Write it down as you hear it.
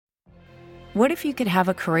What if you could have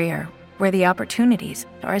a career where the opportunities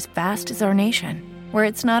are as vast as our nation, where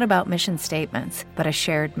it's not about mission statements, but a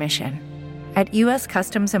shared mission? At U.S.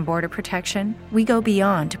 Customs and Border Protection, we go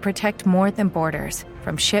beyond to protect more than borders.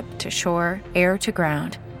 From ship to shore, air to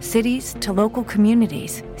ground, cities to local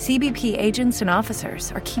communities, CBP agents and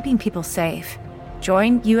officers are keeping people safe.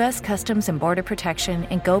 Join U.S. Customs and Border Protection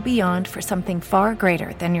and go beyond for something far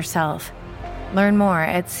greater than yourself. Learn more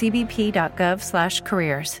at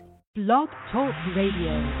cbp.gov/careers. Blog Talk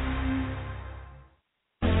Radio.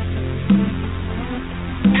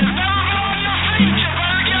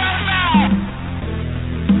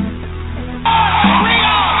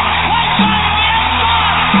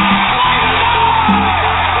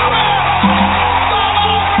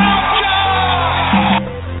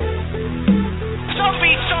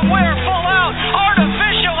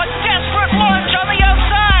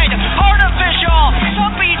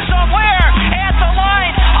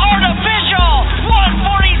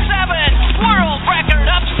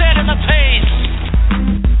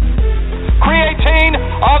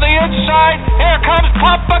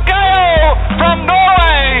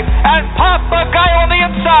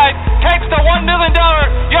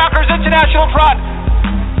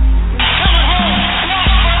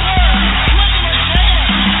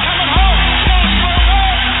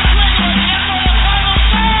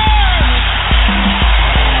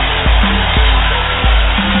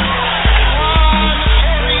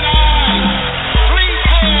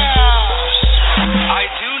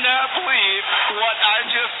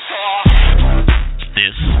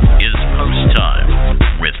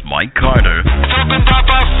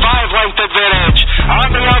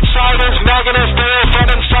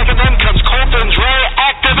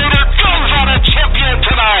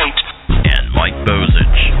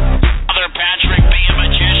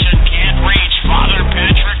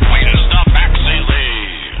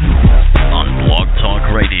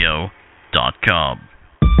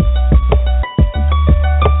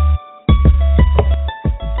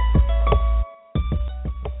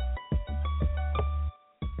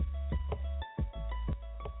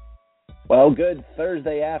 Well, good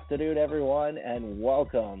Thursday afternoon, everyone, and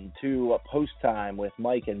welcome to Post Time with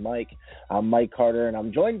Mike and Mike. I'm Mike Carter, and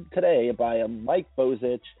I'm joined today by Mike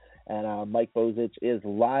Bozich, and Mike Bozich is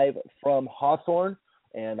live from Hawthorne,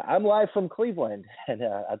 and I'm live from Cleveland. And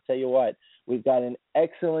I'll tell you what, we've got an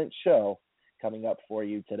excellent show coming up for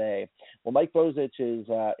you today. Well, Mike Bozich is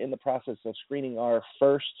in the process of screening our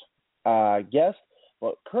first guest,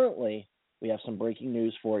 but currently we have some breaking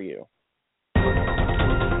news for you.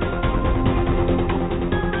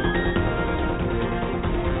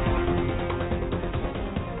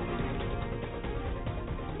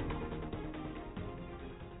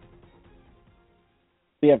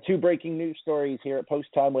 We have two breaking news stories here at Post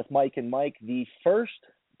Time with Mike and Mike. The first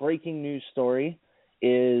breaking news story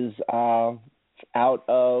is out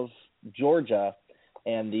of Georgia,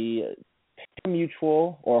 and the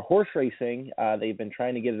mutual or horse racing, they've been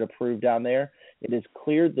trying to get it approved down there. It has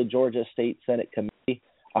cleared the Georgia State Senate Committee,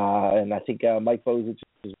 and I think Mike Bozich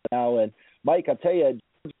is now. And Mike, I'll tell you,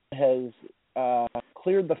 Georgia has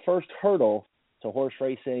cleared the first hurdle to horse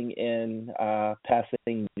racing in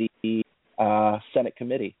passing the Senate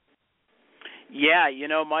committee. Yeah, you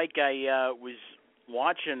know, Mike, I was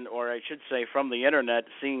watching, or I should say from the internet,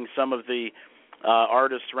 seeing some of the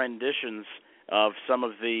artist renditions of some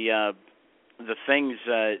of the things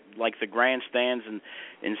like the grandstands and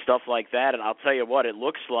stuff like that. And I'll tell you what, it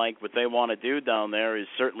looks like what they want to do down there is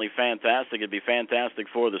certainly fantastic. It'd be fantastic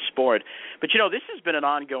for the sport. But, you know, this has been an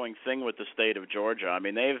ongoing thing with the state of Georgia. I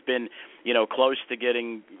mean, they've been, you know, close to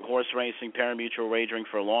getting horse racing, pari-mutuel wagering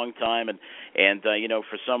for a long time. And you know,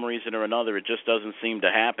 for some reason or another, it just doesn't seem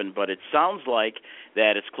to happen. But it sounds like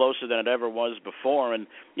that it's closer than it ever was before. And,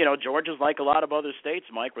 you know, Georgia's like a lot of other states,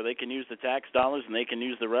 Mike, where they can use the tax dollars and they can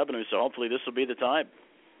use the revenue. So hopefully this will be the time.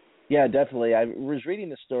 Yeah, definitely. I was reading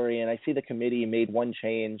the story, and I see the committee made one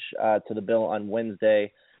change to the bill on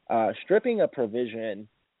Wednesday, stripping a provision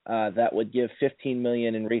that would give $15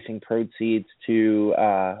 million in racing proceeds to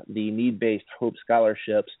the need-based Hope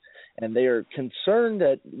scholarships, and they are concerned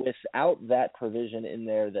that without that provision in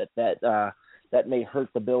there, that may hurt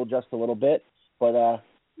the bill just a little bit. But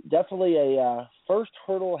definitely a first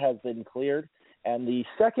hurdle has been cleared, and the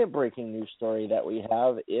second breaking news story that we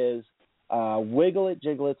have is Wiggle It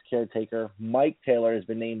Jiggle It's caretaker Mike Taylor has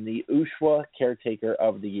been named the USHWA Caretaker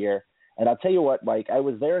of the Year. And I'll tell you what, Mike, I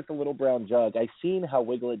was there at the Little Brown Jug. I've seen how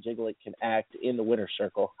Wiggle It Jiggle It can act in the winner's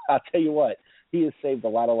circle. I'll tell you what, he has saved a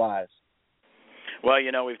lot of lives. Well,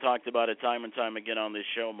 we've talked about it time and time again on this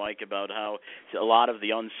show, Mike, about how a lot of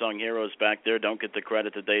the unsung heroes back there don't get the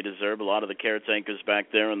credit that they deserve. A lot of the caretakers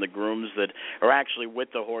back there and the grooms that are actually with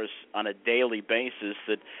the horse on a daily basis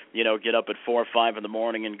that, get up at 4 or 5 in the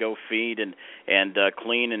morning and go feed and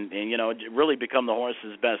clean and really become the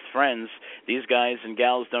horse's best friends. These guys and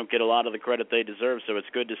gals don't get a lot of the credit they deserve, so it's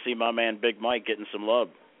good to see my man Big Mike getting some love.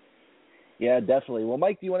 Yeah, definitely. Well,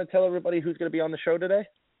 Mike, do you want to tell everybody who's going to be on the show today?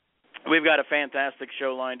 We've got a fantastic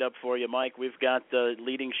show lined up for you, Mike. We've got the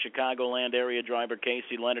leading Chicagoland area driver,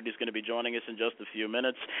 Casey Leonard, who's going to be joining us in just a few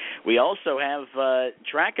minutes. We also have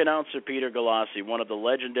track announcer Peter Galassi, one of the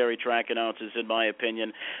legendary track announcers, in my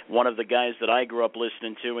opinion, one of the guys that I grew up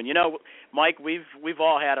listening to. And, Mike, we've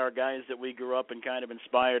all had our guys that we grew up and kind of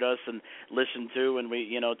inspired us and listened to and,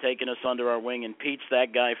 taken us under our wing. And Pete's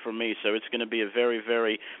that guy for me, so it's going to be a very,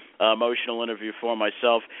 very emotional interview for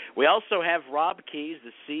myself. We also have Rob Keyes,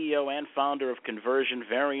 the CEO and founder of Conversion,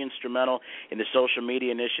 very instrumental in the social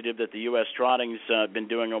media initiative that the U.S. Trotting's been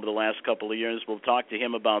doing over the last couple of years. We'll talk to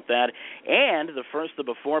him about that. And the first of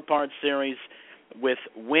a 4-part series with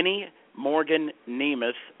Winnie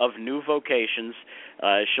Nemeth of New Vocations.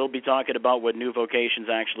 She'll be talking about what New Vocations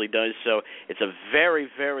actually does. So it's a very,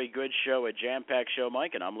 very good show, a jam-packed show,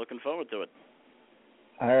 Mike, and I'm looking forward to it.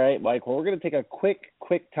 All right, Mike. Well, we're going to take a quick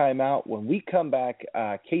time out. When we come back,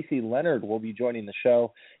 Casey Leonard will be joining the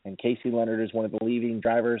show, and Casey Leonard is one of the leading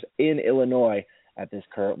drivers in Illinois at this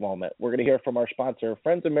current moment. We're going to hear from our sponsor,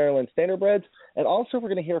 Friends of Maryland Standardbreds, and also we're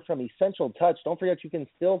going to hear from Essential Touch. Don't forget you can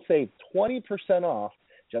still save 20% off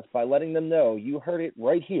just by letting them know you heard it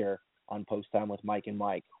right here on Post Time with Mike and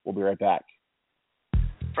Mike. We'll be right back.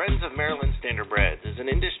 Friends of Maryland Standardbreds is an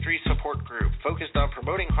industry support group focused on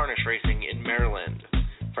promoting harness racing in Maryland.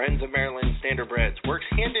 Friends of Maryland Standardbreds works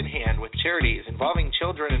hand-in-hand with charities involving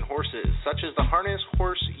children and horses, such as the Harness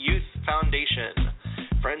Horse Youth Foundation.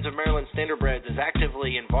 Friends of Maryland Standardbreds is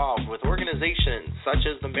actively involved with organizations such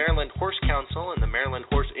as the Maryland Horse Council and the Maryland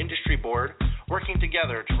Horse Industry Board, working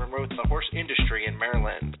together to promote the horse industry in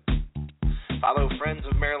Maryland. Follow Friends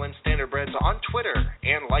of Maryland Standardbreds on Twitter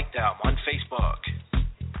and like them on Facebook.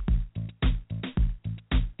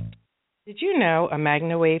 Did you know a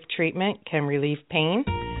MagnaWave treatment can relieve pain,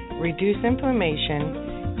 reduce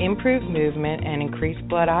inflammation, improve movement, and increase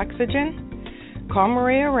blood oxygen? Call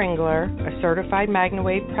Maria Ringler, a certified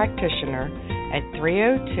MagnaWave practitioner, at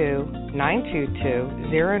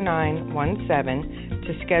 302-922-0917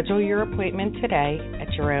 to schedule your appointment today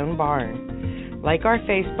at your own barn. Like our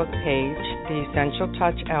Facebook page, The Essential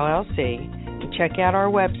Touch LLC, and check out our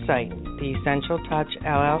website,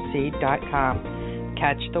 theessentialtouchllc.com.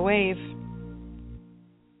 Catch the wave.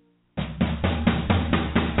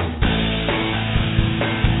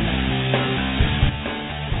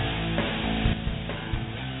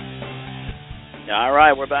 All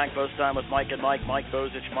right, we're back. Post Time with Mike and Mike. Mike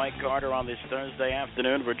Bozich, Mike Carter on this Thursday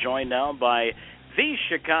afternoon. We're joined now by the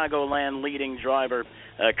Chicagoland leading driver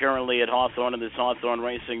currently at Hawthorne in this Hawthorne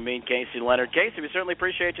Racing meet, Casey Leonard. Casey, we certainly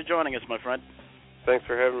appreciate you joining us, my friend. Thanks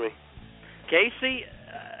for having me. Casey,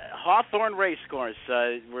 Hawthorne Racecourse.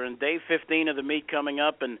 We're in day 15 of the meet coming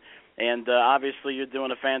up, and obviously you're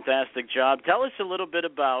doing a fantastic job. Tell us a little bit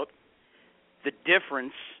about the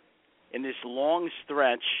difference in this long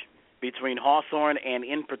stretch between Hawthorne and,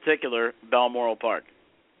 in particular, Balmoral Park.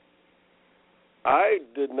 I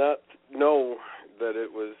did not know that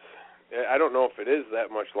it was, I don't know if it is that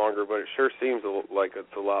much longer, but it sure seems like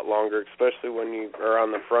it's a lot longer, especially when you are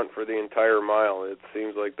on the front for the entire mile. It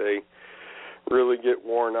seems like they really get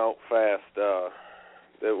worn out fast. That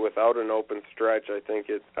without an open stretch, I think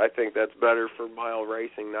that's better for mile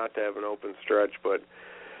racing not to have an open stretch, but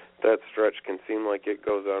that stretch can seem like it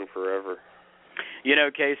goes on forever.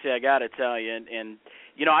 Casey, I got to tell you, and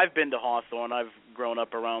I've been to Hawthorne. I've grown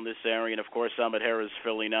up around this area, and, of course, I'm at Harrah's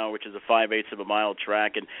Philly now, which is a 5/8 of a mile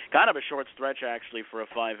track, and kind of a short stretch, actually, for a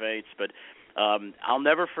 5/8. But I'll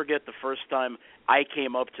never forget the first time I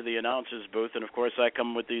came up to the announcer's booth, and, of course, I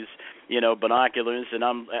come with these, binoculars, and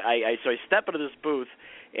so I step into this booth,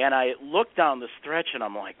 and I look down the stretch, and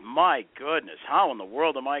I'm like, my goodness, how in the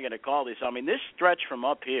world am I going to call this? I mean, this stretch from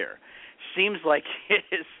up here seems like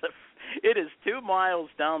it is 2 miles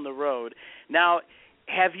down the road. Now,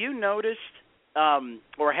 have you noticed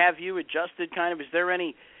or have you adjusted kind of, is there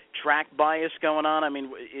any track bias going on? I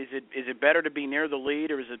mean, is it better to be near the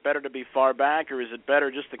lead, or is it better to be far back, or is it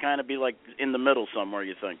better just to kind of be like in the middle somewhere,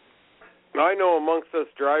 you think? I know amongst us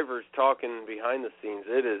drivers talking behind the scenes,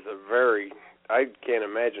 it is I can't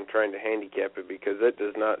imagine trying to handicap it because it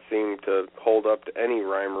does not seem to hold up to any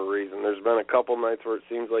rhyme or reason. There's been a couple nights where it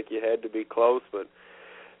seems like you had to be close, but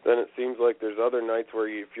then it seems like there's other nights where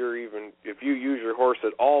if you use your horse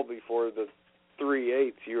at all before the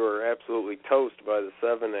 3/8, you are absolutely toast by the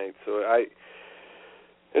 7/8. So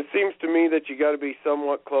it seems to me that you got to be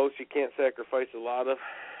somewhat close. You can't sacrifice a lot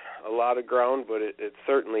of ground, but it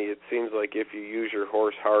seems like if you use your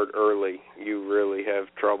horse hard early, you really have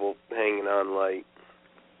trouble hanging on late.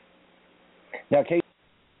 Now, Casey.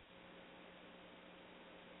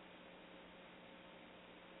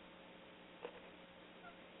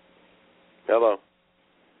 Hello.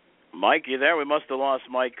 Mike, you there? We must have lost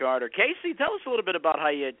Mike Carter. Casey, tell us a little bit about how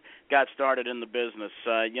you got started in the business.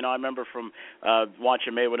 I remember from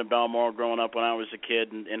watching Maywood and Balmoral growing up when I was a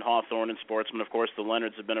kid, and Hawthorne and Sportsman. Of course, the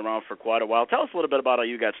Leonards have been around for quite a while. Tell us a little bit about how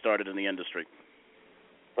you got started in the industry.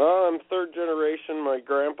 I'm third generation. My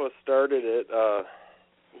grandpa started it.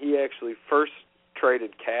 He actually first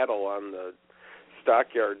traded cattle on the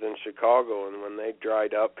stockyards in Chicago, and when they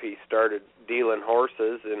dried up, he started dealing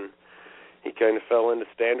horses, and he kind of fell into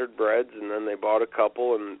standard breds, and then they bought a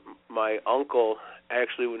couple, and my uncle,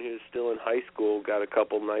 actually, when he was still in high school, got a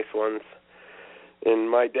couple nice ones. And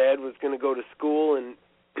my dad was going to go to school, and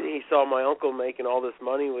he saw my uncle making all this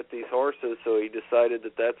money with these horses, so he decided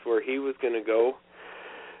that that's where he was going to go.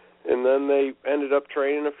 And then they ended up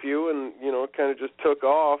training a few, and, it kind of just took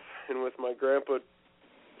off. And with my grandpa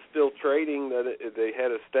still trading, they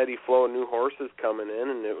had a steady flow of new horses coming in,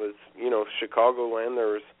 and it was, Chicagoland,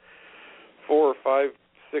 there was 4 or 5,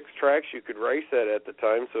 6 tracks you could race at the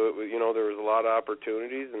time, so it was, there was a lot of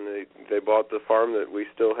opportunities, and they bought the farm that we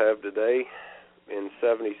still have today in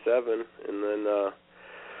 '77, and then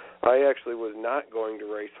I actually was not going to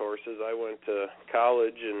race horses. I went to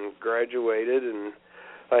college and graduated, and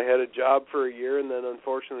I had a job for a year, and then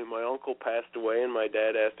unfortunately my uncle passed away, and my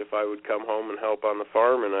dad asked if I would come home and help on the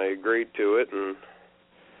farm, and I agreed to it, and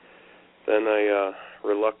then I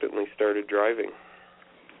reluctantly started driving.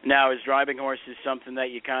 Now, is driving horses something that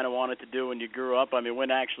you kind of wanted to do when you grew up? I mean, when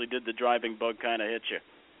actually did the driving bug kind of hit you?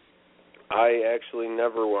 I actually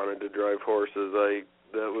never wanted to drive horses. That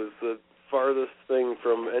was the farthest thing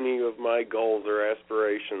from any of my goals or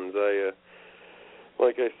aspirations.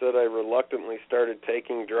 Like I said, I reluctantly started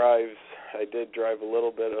taking drives. I did drive a little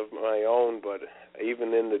bit of my own, but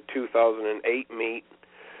even in the 2008 meet,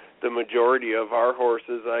 the majority of our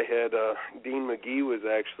horses, I had Dean McGee was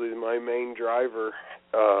actually my main driver.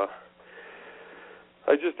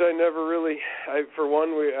 I'd just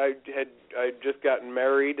gotten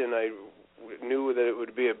married, and I knew that it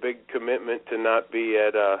would be a big commitment to not be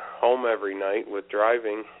at home every night with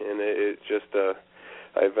driving, and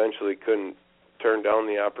I eventually couldn't turn down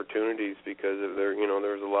the opportunities because there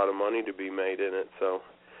was a lot of money to be made in it. So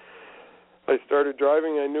I started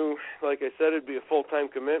driving. I knew, like I said, it'd be a full-time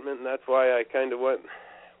commitment, and that's why I kind of went.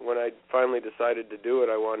 When I finally decided to do it,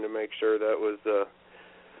 I wanted to make sure that was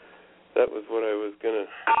what I was going to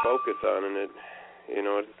focus on, and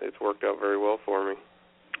it's worked out very well for me.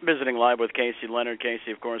 Visiting live with Casey Leonard.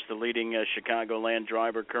 Casey, of course, the leading Chicagoland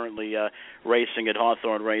driver, currently racing at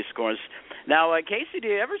Hawthorne Racecourse. Now, Casey, do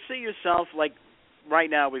you ever see yourself, like right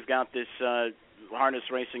now we've got this harness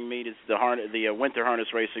racing meet, it's the winter harness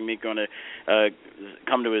racing meet going to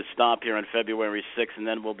come to a stop here on February 6th, and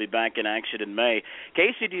then we'll be back in action in May.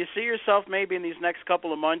 Casey, do you see yourself maybe in these next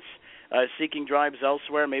couple of months seeking drives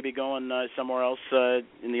elsewhere, maybe going somewhere else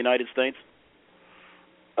in the United States?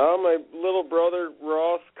 My little brother,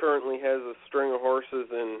 Ross, currently has a string of horses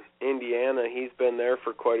in Indiana. He's been there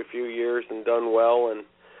for quite a few years and done well, and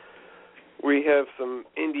we have some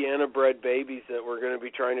Indiana-bred babies that we're going to be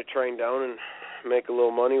trying to train down and make a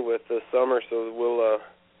little money with this summer, so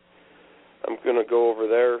I'm going to go over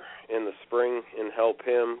there in the spring and help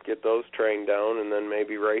him get those trained down, and then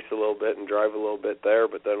maybe race a little bit and drive a little bit there.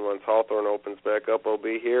 But then once Hawthorne opens back up, I'll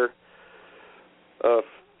be here. If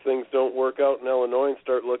things don't work out in Illinois and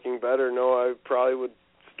start looking better, I probably would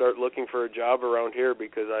start looking for a job around here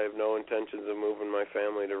because I have no intentions of moving my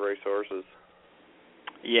family to race horses.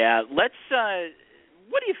 Yeah, let's.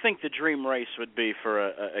 What do you think the dream race would be for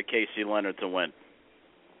a Casey Leonard to win?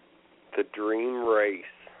 The dream race.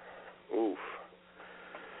 Oof.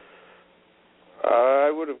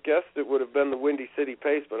 I would have guessed it would have been the Windy City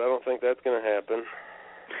Pace, but I don't think that's going to happen.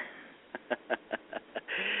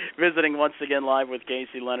 Visiting once again live with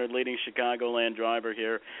Casey Leonard, leading Chicagoland driver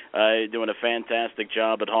here, doing a fantastic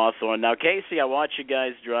job at Hawthorne. Now, Casey, I watch you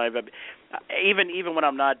guys drive. Even when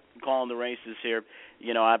I'm not calling the races here,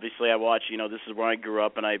 obviously I watch, this is where I grew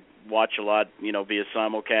up, and I watch a lot, via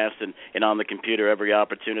simulcast and on the computer every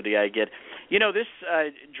opportunity I get. This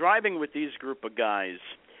driving with these group of guys,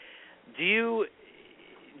 do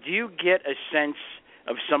you get a sense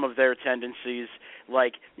of some of their tendencies,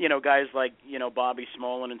 like, guys like, Bobby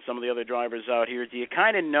Smolin and some of the other drivers out here? Do you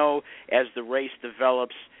kind of know as the race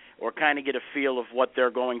develops or kind of get a feel of what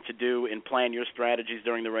they're going to do and plan your strategies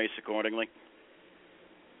during the race accordingly?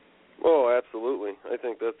 Oh, absolutely. I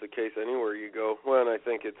think that's the case anywhere you go. Well, and I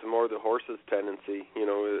think it's more the horse's tendency.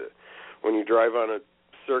 When you drive on a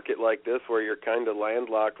circuit like this where you're kind of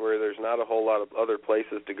landlocked, where there's not a whole lot of other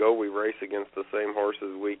places to go, we race against the same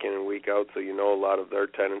horses week in and week out, so you know a lot of their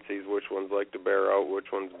tendencies, which ones like to bear out,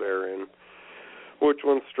 which ones bear in, which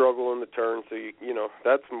ones struggle in the turn. So,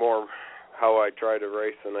 that's more how I try to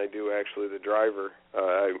race than I do actually the driver.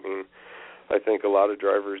 I think a lot of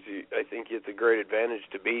drivers, I think it's a great advantage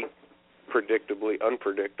to be predictably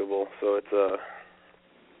unpredictable. So it's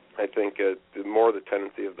I think more the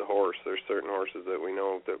tendency of the horse. There's certain horses that we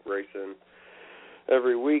know that race in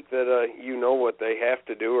every week that what they have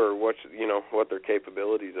to do or what their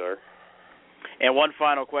capabilities are. And one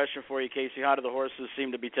final question for you, Casey. How do the horses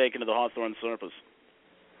seem to be taken to the Hawthorne surface?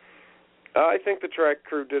 I think the track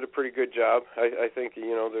crew did a pretty good job. I think,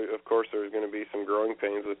 of course there's going to be some growing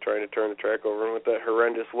pains with trying to turn the track over and with that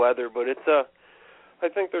horrendous weather, but it's I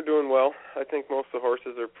think they're doing well. I think most of the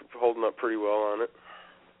horses are holding up pretty well on it.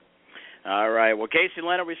 All right. Well, Casey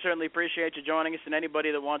Leonard, we certainly appreciate you joining us, and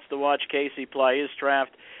anybody that wants to watch Casey ply his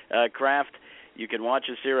craft, you can watch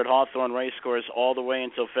us here at Hawthorne Racecourse all the way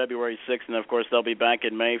until February 6th, and, of course, they'll be back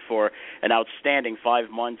in May for an outstanding 5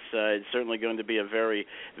 months. It's certainly going to be a very,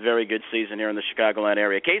 very good season here in the Chicagoland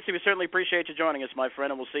area. Casey, we certainly appreciate you joining us, my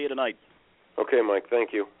friend, and we'll see you tonight. Okay, Mike.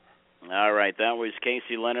 Thank you. All right, that was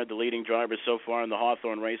Casey Leonard, the leading driver so far in the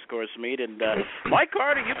Hawthorne Racecourse meet. And Mike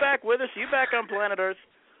Carter, you back with us? You back on planet Earth?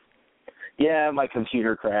 Yeah, my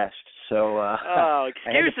computer crashed. So.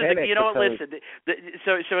 Excuses. Listen.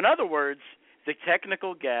 So in other words, the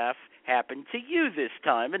technical gaffe happened to you this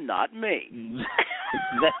time and not me.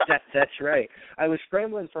 That's right. I was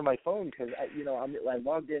scrambling for my phone because I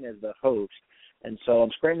logged in as the host, and so I'm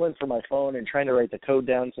scrambling for my phone and trying to write the code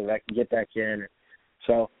down so that I can get back in.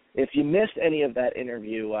 So if you missed any of that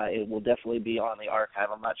interview, it will definitely be on the archive.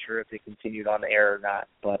 I'm not sure if it continued on the air or not,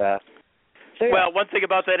 but. So yeah. Well, one thing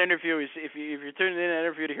about that interview is if you're tuning in an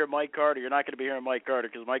interview to hear Mike Carter, you're not going to be hearing Mike Carter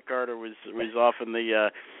because Mike Carter was off in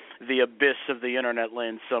the abyss of the internet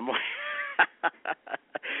land somewhere.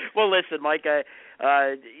 Well, listen, Mike,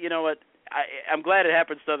 you know what? I'm glad it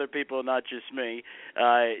happens to other people, not just me.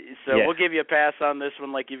 We'll give you a pass on this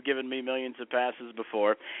one like you've given me millions of passes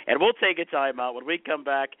before. And we'll take a timeout. When we come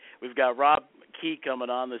back, we've got Rob Key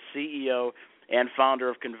coming on, the CEO and founder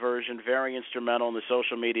of Conversion, very instrumental in the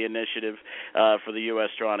social media initiative for the U.S.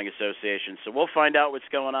 Trotting Association. So we'll find out what's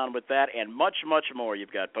going on with that and much, much more.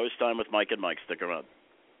 You've got Post Time with Mike and Mike. Stick around.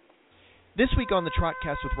 This week on the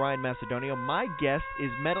Trotcast with Ryan Macedonio, my guest is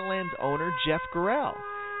Meadowlands owner Jeff Gorell.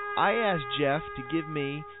 I asked Jeff to give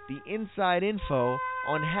me the inside info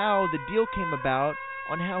on how the deal came about,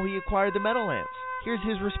 on how he acquired the Meadowlands. Here's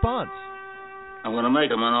his response. I'm going to make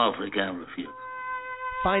him an offer he can't refuse.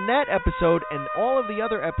 Find that episode and all of the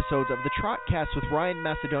other episodes of the Trotcast with Ryan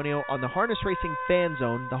Macedonio on the Harness Racing Fan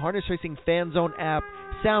Zone, the Harness Racing Fan Zone app,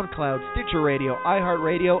 SoundCloud, Stitcher Radio,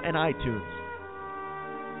 iHeartRadio, and iTunes.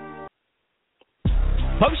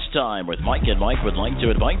 Post Time with Mike and Mike would like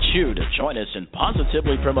to invite you to join us in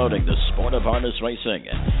positively promoting the sport of harness racing.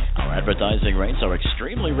 Our advertising rates are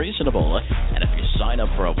extremely reasonable, and if you sign up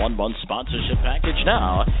for a 1-month sponsorship package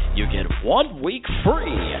now, you get 1 week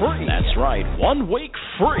free. That's right, 1 week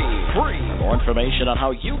free. For more information on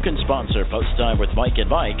how you can sponsor Post Time with Mike and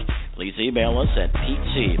Mike, please email us at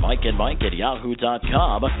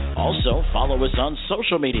ptmikeandmike@yahoo.com. Also, follow us on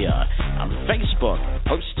social media. On Facebook,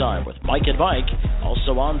 Post Time with Mike and Mike.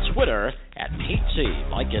 Also on Twitter at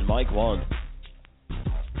ptmikeandmike1.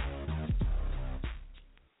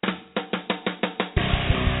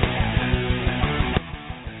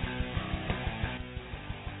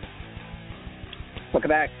 Welcome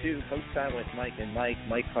back to Post Time with Mike and Mike.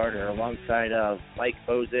 Mike Carter alongside of Mike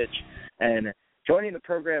Bozich. And joining the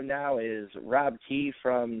program now is Rob Key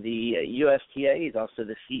from the USTA. He's also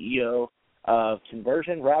the CEO of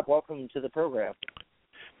Conversion. Rob, welcome to the program.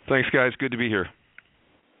 Thanks, guys. Good to be here.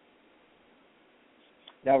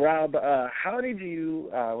 Now, Rob, how did you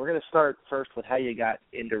we're going to start first with how you got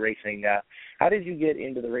into racing. How did you get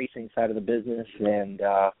into the racing side of the business, and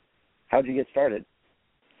how did you get started?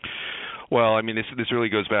 Well, I mean, this really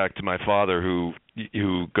goes back to my father, who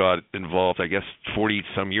got involved, I guess,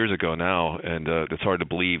 40-some years ago now, and it's hard to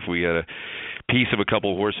believe. We had a piece of a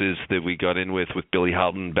couple of horses that we got in with Billy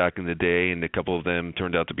Houghton back in the day, and a couple of them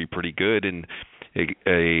turned out to be pretty good, and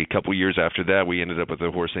a couple years after that, we ended up with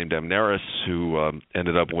a horse named Amneris, who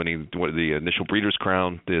ended up winning the initial Breeders'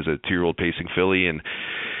 Crown. There's a 2-year-old pacing filly, and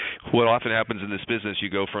what often happens in this business, you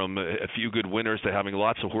go from a few good winners to having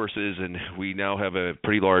lots of horses, and we now have a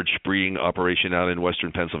pretty large breeding operation out in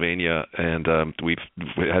western Pennsylvania, and we've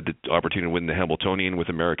had the opportunity to win the Hambletonian with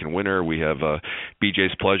American Winner. We have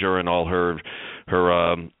BJ's Pleasure and all her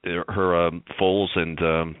foals, and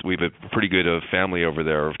we have a pretty good family over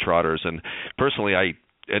there of trotters. And personally, I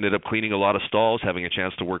ended up cleaning a lot of stalls, having a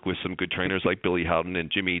chance to work with some good trainers like Billy Houghton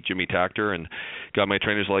and Jimmy Tactor, and got my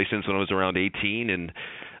trainer's license when I was around 18, and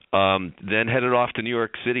then headed off to New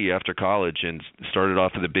York City after college and started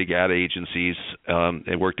off at the big ad agencies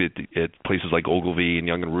and worked at places like Ogilvy and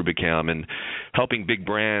Young and Rubicam, and helping big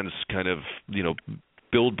brands kind of,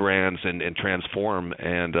 build brands and transform,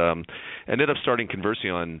 and ended up starting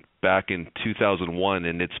Conversion back in 2001,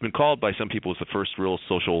 and it's been called by some people as the first real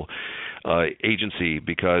social agency,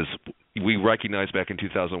 because we recognized back in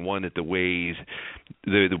 2001 that the ways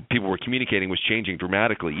the people were communicating was changing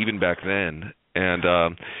dramatically, even back then.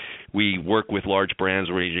 And we work with large brands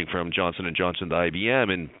ranging from Johnson & Johnson to IBM,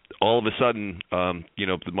 and all of a sudden,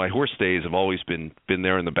 my horse days have always been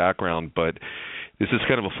there in the background, but this is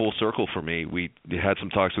kind of a full circle for me. We had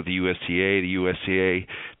some talks with the USTA. The USTA,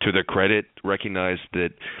 to their credit, recognized that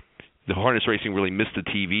the harness racing really missed the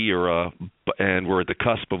TV era, and we're at the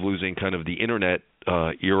cusp of losing kind of the internet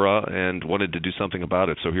era, and wanted to do something about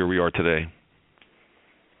it. So here we are today.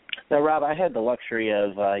 Now, Rob, I had the luxury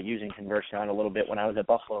of using Conversion a little bit when I was at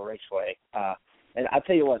Buffalo Raceway. And I'll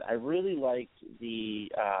tell you what, I really liked the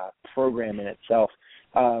program in itself.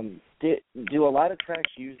 Do a lot of tracks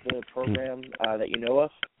use the program that you know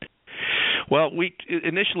of? Well, we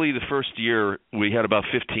initially, the first year, we had about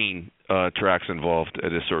 15 tracks involved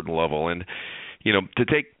at a certain level. And, to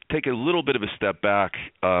take a little bit of a step back,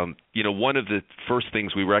 one of the first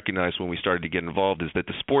things we recognized when we started to get involved is that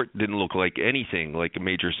the sport didn't look like anything like a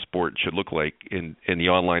major sport should look like in the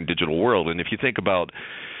online digital world. And if you think about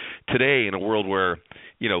today, in a world where,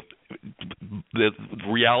 the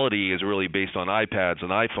reality is really based on iPads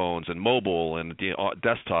and iPhones and mobile and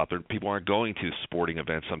desktop, and people aren't going to sporting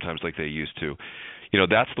events sometimes like they used to.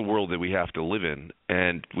 That's the world that we have to live in,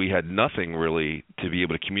 and we had nothing really to be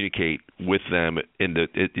able to communicate with them in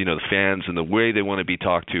the fans and the way they want to be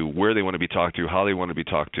talked to, where they want to be talked to, how they want to be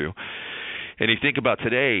talked to. And you think about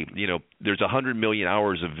today, there's 100 million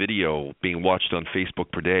hours of video being watched on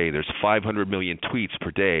Facebook per day. There's 500 million tweets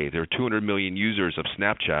per day. There are 200 million users of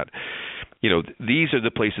Snapchat. These are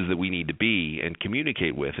the places that we need to be and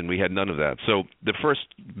communicate with, and we had none of that. So the first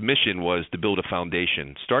mission was to build a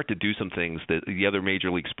foundation, start to do some things that the other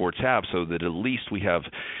major league sports have, so that at least we have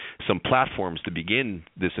some platforms to begin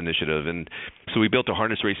this initiative. And so we built a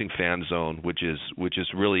harness racing fan zone, which is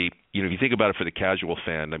really, if you think about it for the casual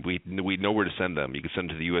fan, we know where to send them. You can send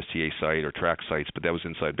them to the USTA site or track sites, but that was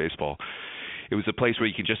inside baseball. It was a place where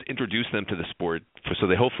you could just introduce them to the sport, so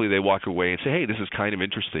they hopefully they walk away and say, "Hey, this is kind of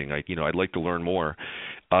interesting. I'd like to learn more."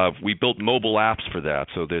 We built mobile apps for that,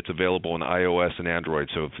 so that it's available on iOS and Android.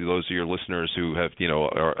 So if those are your listeners who have,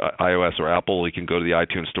 are iOS or Apple, you can go to the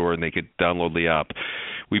iTunes store and they could download the app.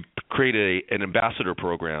 We created an ambassador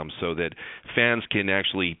program so that fans can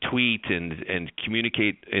actually tweet and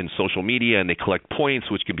communicate in social media, and they collect points,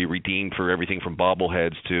 which can be redeemed for everything from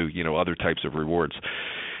bobbleheads to other types of rewards.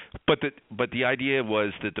 But the idea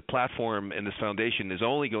was that the platform and this foundation is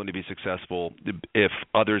only going to be successful if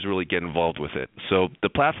others really get involved with it. So the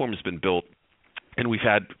platform has been built, and we've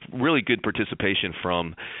had really good participation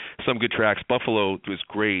from some good tracks. Buffalo was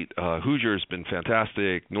great. Hoosier's been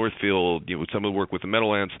fantastic. Northfield, some of the work with the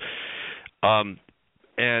Meadowlands.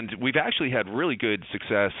 And we've actually had really good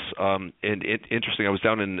success. And interesting, I was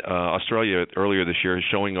down in Australia earlier this year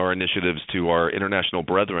showing our initiatives to our international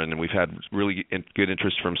brethren, and we've had really good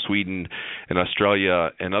interest from Sweden and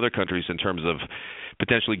Australia and other countries in terms of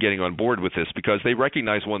potentially getting on board with this, because they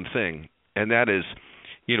recognize one thing, and that is,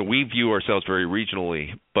 we view ourselves very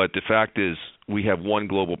regionally, but the fact is we have one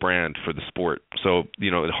global brand for the sport. So,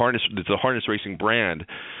 it's a harness racing brand,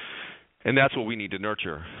 and that's what we need to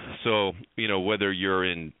nurture. So, whether you're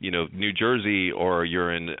in, New Jersey, or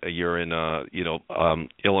you're in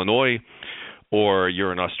Illinois, or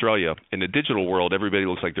you're in Australia, in the digital world, everybody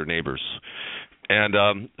looks like their neighbors.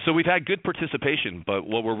 And so we've had good participation, but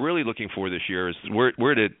what we're really looking for this year is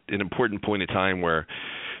we're at an important point in time where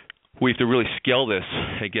we have to really scale this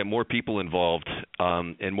and get more people involved,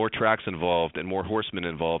 and more tracks involved, and more horsemen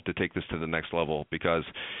involved to take this to the next level, because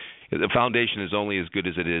the foundation is only as good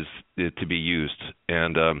as it is to be used.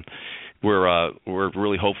 And we're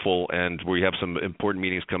really hopeful, and we have some important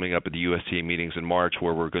meetings coming up at the USTA meetings in March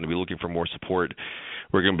where we're going to be looking for more support.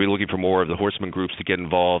 We're going to be looking for more of the horseman groups to get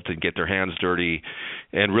involved and get their hands dirty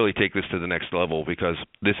and really take this to the next level, because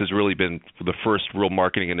this has really been the first real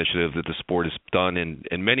marketing initiative that the sport has done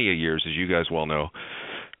in many years, as you guys well know.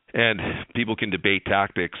 And people can debate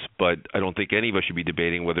tactics, but I don't think any of us should be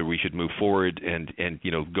debating whether we should move forward and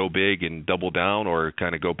go big and double down, or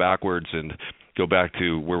kind of go backwards and go back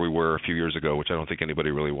to where we were a few years ago, which I don't think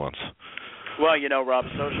anybody really wants. Well, Rob,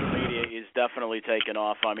 social media is definitely taken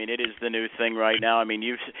off. I mean, it is the new thing right now. I mean,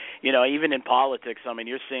 even in politics, I mean,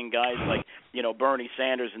 you're seeing guys like, Bernie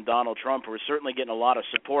Sanders and Donald Trump who are certainly getting a lot of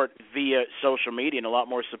support via social media, and a lot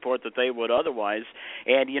more support that they would otherwise.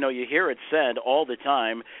 And, you hear it said all the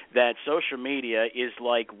time that social media is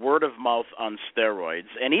like word of mouth on steroids.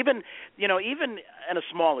 And even at a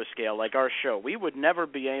smaller scale, like our show, we would never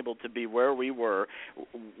be able to be where we were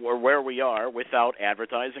or where we are without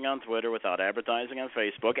advertising on Twitter, without advertising on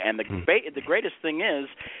Facebook. And the greatest thing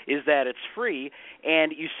is that it's free,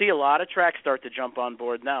 and you see a lot of tracks start to jump on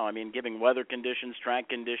board now. I mean, giving weather conditions, track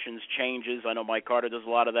conditions, changes. I know Mike Carter does a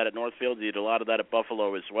lot of that at Northfield. He did a lot of that at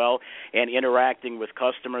Buffalo as well, and interacting with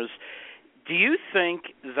customers. Do you think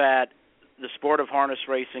that the sport of harness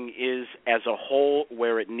racing is, as a whole,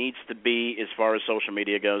 where it needs to be as far as social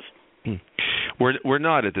media goes? We're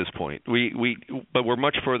not at this point. But we're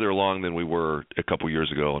much further along than we were a couple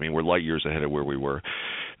years ago. I mean, we're light years ahead of where we were.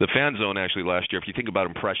 The fan zone actually last year, if you think about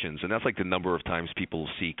impressions, and that's like the number of times people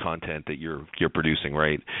see content that you're producing,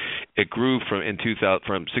 right? It grew from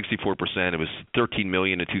 64%. It was 13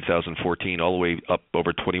 million in 2014, all the way up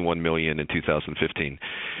over 21 million in 2015.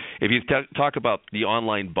 If you talk about the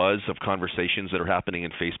online buzz of conversations that are happening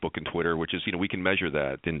in Facebook and Twitter, which is, we can measure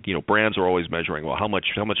that, and brands are always measuring, well, how much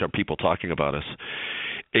are people talking about us?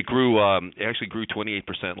 It actually grew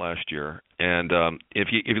 28% last year. And if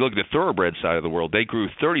you look at the thoroughbred side of the world, they grew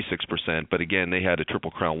 36%, but again, they had a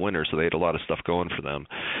Triple Crown winner, so they had a lot of stuff going for them.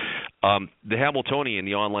 The Hamiltonian,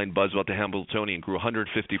 the online buzz about the Hamiltonian grew 150%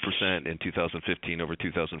 in 2015 over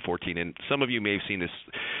 2014. And some of you may have seen this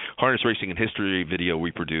Harness Racing in History video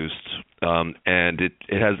we produced, and it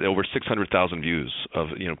has over 600,000 views of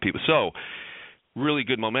people. So really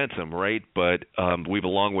good momentum, right? But we have a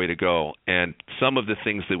long way to go. And some of the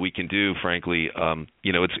things that we can do, frankly,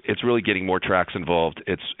 it's really getting more tracks involved.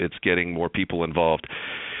 It's getting more people involved.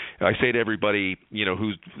 I say to everybody,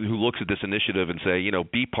 who looks at this initiative and say,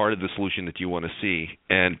 be part of the solution that you want to see.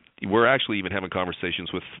 And we're actually even having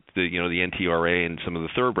conversations with the NTRA and some of the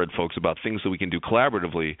thoroughbred folks about things that we can do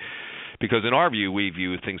collaboratively. Because in our view, we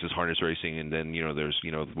view things as harness racing, and then we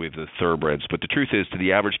have the thoroughbreds. But the truth is, to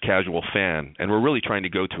the average casual fan, and we're really trying to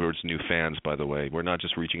go towards new fans. By the way, we're not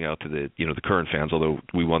just reaching out to the current fans, although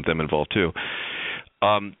we want them involved too.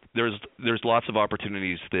 There's lots of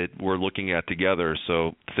opportunities that we're looking at together.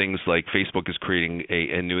 So things like Facebook is creating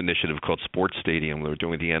a new initiative called Sports Stadium. We're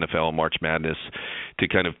doing the NFL and March Madness to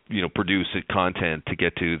kind of produce content to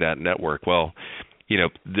get to that network. Well,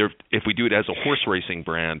 if we do it as a horse racing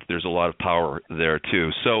brand, there's a lot of power there too.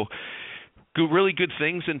 So really good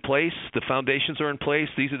things in place. The foundations are in place.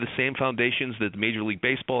 These are the same foundations that Major League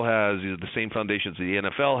Baseball has. These are the same foundations that the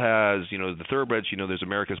NFL has. The thoroughbreds, there's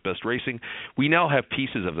America's Best Racing. We now have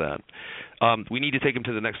pieces of that. We need to take them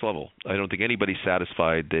to the next level. I don't think anybody's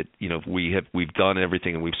satisfied that we've done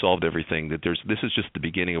everything and we've solved everything. That this is just the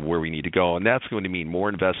beginning of where we need to go, and that's going to mean more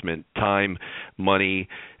investment, time, money,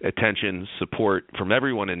 attention, support from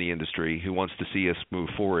everyone in the industry who wants to see us move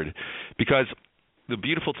forward. Because the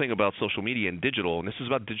beautiful thing about social media and digital, and this is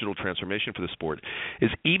about digital transformation for the sport, is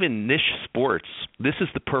even niche sports, this is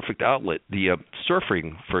the perfect outlet. The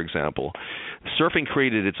surfing, for example. Surfing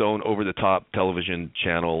created its own over-the-top television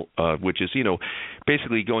channel, which is,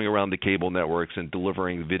 basically going around the cable networks and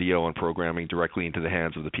delivering video and programming directly into the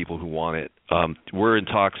hands of the people who want it. We're in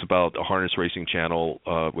talks about a harness racing channel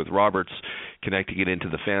with Roberts, connecting it into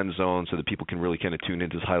the fan zone so that people can really kind of tune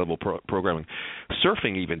into this high-level programming.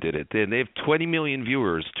 Surfing even did it. They have 20 million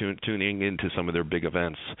viewers tuning into some of their big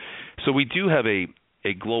events. So we do have a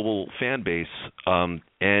global fan base,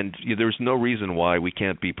 and there's no reason why we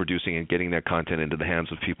can't be producing and getting that content into the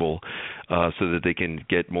hands of people so that they can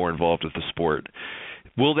get more involved with the sport.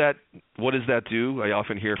 What does that do? I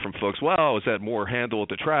often hear from folks, well, is that more handle at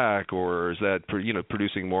the track, or is that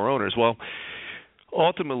producing more owners? Well,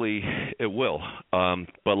 ultimately, it will.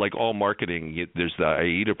 But like all marketing, there's the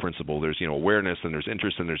AIDA principle. There's awareness, and there's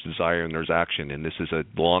interest, and there's desire, and there's action. And this is a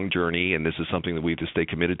long journey, and this is something that we have to stay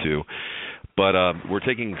committed to. But we're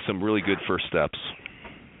taking some really good first steps.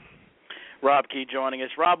 Rob Key joining us.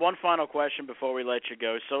 Rob, one final question before we let you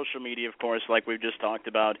go. Social media, of course, like we've just talked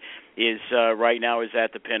about, is right now is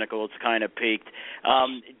at the pinnacle. It's kind of peaked.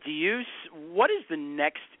 What is the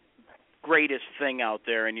next greatest thing out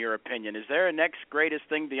there, in your opinion? Is there a next greatest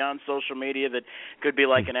thing beyond social media that could be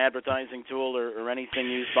like an advertising tool or anything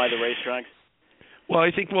used by the racetracks? Well,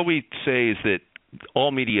 I think what we say is that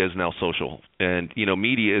all media is now social, and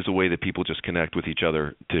media is a way that people just connect with each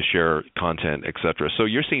other to share content, etc. So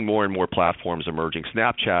you're seeing more and more platforms emerging.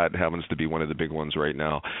 Snapchat happens to be one of the big ones right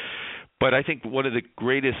now. But I think one of the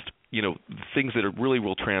greatest, things that really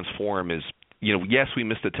will transform is, yes, we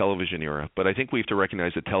missed the television era, but I think we have to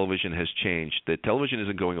recognize that television has changed, that television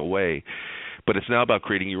isn't going away, but it's now about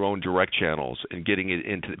creating your own direct channels and getting it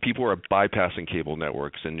into – people are bypassing cable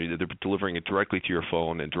networks, and they're delivering it directly to your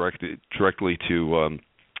phone and directly to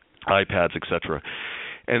iPads, et cetera.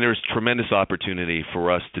 And there's tremendous opportunity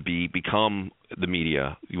for us to become the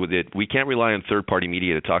media. We can't rely on third-party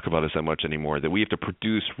media to talk about us that much anymore, that we have to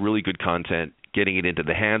produce really good content, getting it into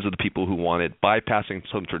the hands of the people who want it, bypassing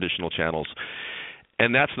some traditional channels.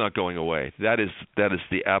 And that's not going away. That is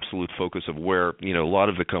the absolute focus of where, a lot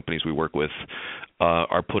of the companies we work with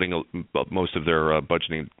are putting most of their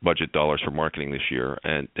budget dollars for marketing this year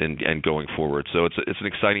and going forward. So it's an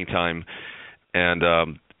exciting time, and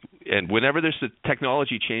whenever there's a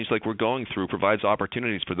technology change like we're going through, provides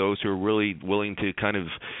opportunities for those who are really willing to kind of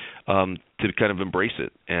embrace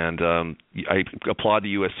it. And I applaud the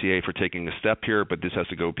USTA for taking a step here, but this has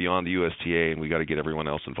to go beyond the USTA, and we got to get everyone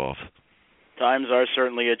else involved. Times are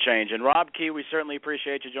certainly a change. And Rob Key, we certainly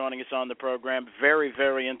appreciate you joining us on the program. Very,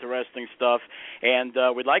 very interesting stuff. And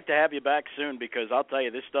we'd like to have you back soon, because I'll tell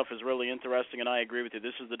you, this stuff is really interesting, and I agree with you.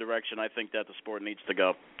 This is the direction I think that the sport needs to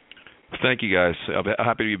go. Thank you, guys. I'll be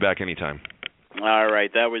happy to be back anytime. All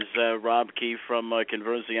right. That was Rob Key from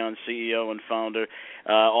Conversion, CEO and founder.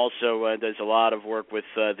 Also does a lot of work with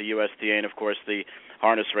the USTA and, of course, the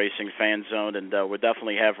Harness Racing Fan Zone, and we'll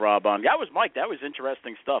definitely have Rob on. That was Mike. That was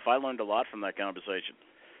interesting stuff. I learned a lot from that conversation.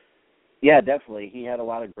 Yeah, definitely. He had a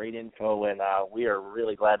lot of great info, and we are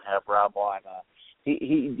really glad to have Rob on.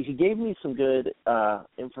 He gave me some good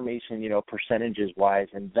information, percentages-wise,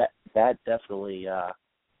 and that definitely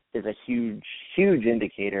is a huge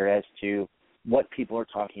indicator as to what people are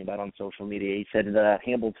talking about on social media. He said that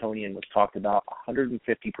Hambletonian was talked about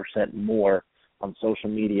 150% more on social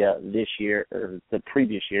media this year or the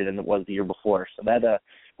previous year than it was the year before. So that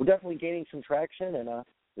we're definitely gaining some traction, and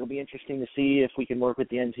it'll be interesting to see if we can work with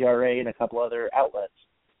the NTRA and a couple other outlets.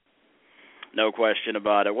 No question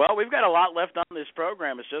about it. Well, we've got a lot left on this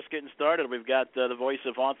program. It's just getting started. We've got the voice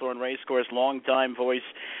of Hawthorne Racecourse, longtime voice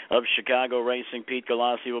of Chicago racing, Pete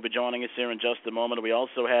Galassi, will be joining us here in just a moment. We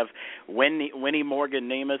also have Winnie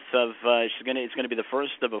Nemeth of. It's going to be the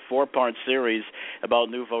first of a 4-part series about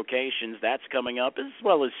new vocations. That's coming up, as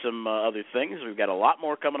well as some other things. We've got a lot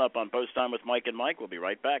more coming up on Post Time with Mike and Mike. We'll be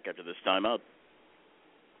right back after this timeout.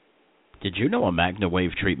 Did you know a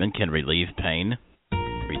MagnaWave treatment can relieve pain,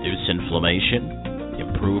 reduce inflammation,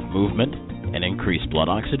 improve movement, and increase blood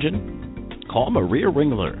oxygen? Call Maria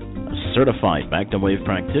Ringler, a certified MagnaWave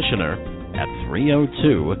practitioner, at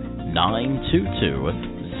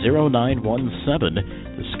 302-922-0917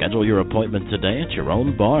 to schedule your appointment today at your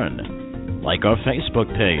own barn. Like our Facebook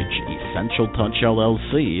page, Essential Touch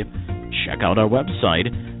LLC. Check out our website,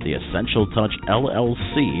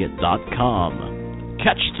 theessentialtouchllc.com.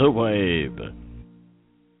 Catch the wave.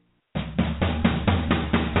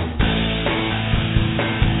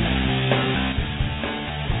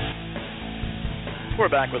 We're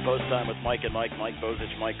back with Post Time with Mike and Mike. Mike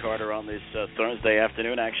Bozich, Mike Carter on this Thursday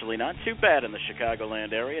afternoon. Actually, not too bad in the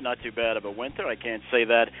Chicagoland area. Not too bad of a winter. I can't say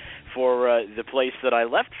that for the place that I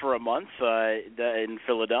left for a month in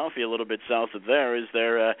Philadelphia, a little bit south of there.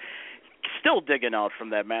 They're still digging out from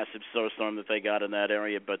that massive snowstorm that they got in that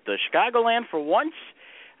area. But the Chicagoland, for once,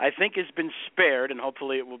 I think has been spared, and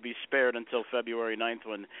hopefully it will be spared until February 9th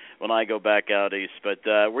when I go back out east. But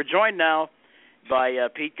we're joined now by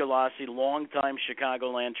Pete Galassi, longtime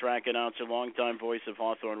Chicagoland track announcer, longtime voice of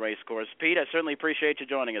Hawthorne Racecourse. Pete, I certainly appreciate you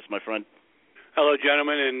joining us, my friend. Hello,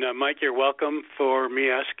 gentlemen, and Mike, you're welcome for me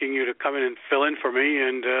asking you to come in and fill in for me,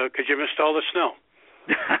 and because you missed all the snow.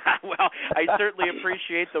 Well, I certainly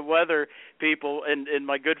appreciate the weather, people, and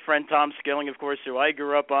my good friend Tom Skilling, of course, who I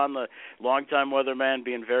grew up on, the longtime weatherman,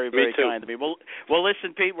 being very, very kind to me. Well,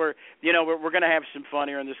 listen, Pete, we're going to have some fun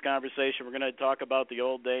here in this conversation. We're going to talk about the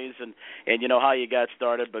old days and how you got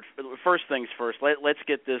started. But first things first, let's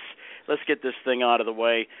get this thing out of the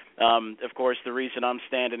way. Of course, the reason I'm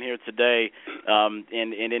standing here today and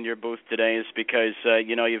in your booth today is because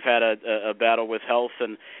you've had a battle with health,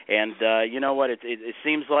 and you know what, it's it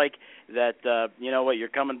seems like that you know what, you're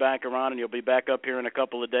coming back around and you'll be back up here in a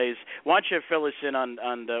couple of days. Why don't you fill us in on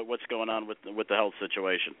what's going on with the health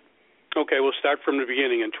situation? Okay, we'll start from the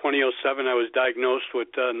beginning. In 2007, I was diagnosed with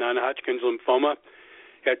non-Hodgkin's lymphoma.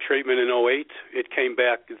 Had treatment in 2008. It came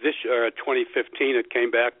back 2015. It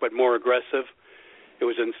came back, but more aggressive. It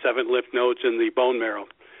was in 7 lymph nodes in the bone marrow.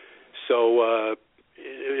 So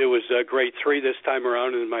it was grade 3 this time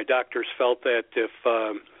around, and my doctors felt that if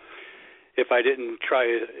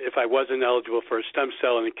I wasn't eligible for a stem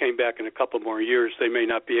cell and it came back in a couple more years, they may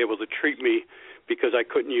not be able to treat me because I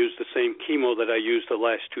couldn't use the same chemo that I used the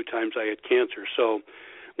last 2 times I had cancer. So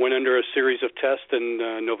went under a series of tests in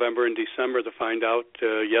November and December to find out,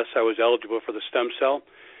 yes, I was eligible for the stem cell,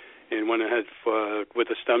 and went ahead with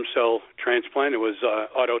the stem cell transplant. It was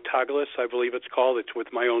autologous, I believe it's called. It's with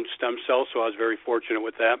my own stem cell, so I was very fortunate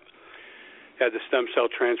with that. Had the stem cell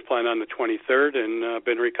transplant on the 23rd and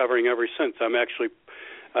been recovering ever since. I'm actually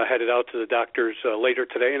headed out to the doctors later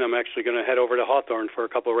today, and I'm actually going to head over to Hawthorne for a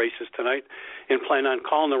couple of races tonight and plan on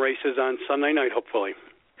calling the races on Sunday night, hopefully.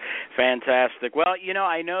 Fantastic. Well, you know,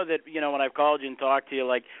 I know that, you know, when I've called you and talked to you,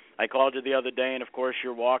 like I called you the other day, and of course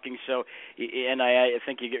you're walking, so, and I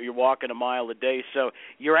think you're walking a mile a day, so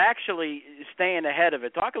you're actually staying ahead of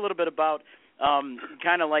it. Talk a little bit about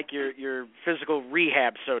kind of like your physical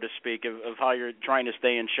rehab, so to speak, of how you're trying to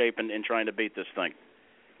stay in shape and trying to beat this thing.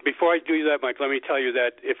 Before I do that, Mike, let me tell you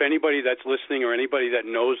that if anybody that's listening or anybody that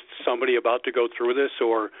knows somebody about to go through this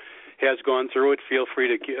or has gone through it, feel free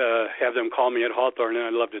to have them call me at Hawthorne, and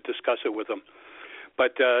I'd love to discuss it with them.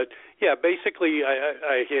 But, yeah, basically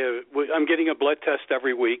I'm getting a blood test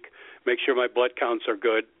every week, make sure my blood counts are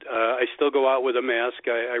good. I still go out with a mask.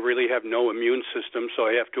 I really have no immune system, so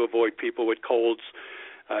I have to avoid people with colds.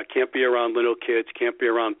 Can't be around little kids, can't be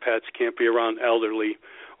around pets, can't be around elderly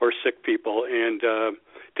or sick people. And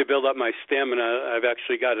to build up my stamina, I've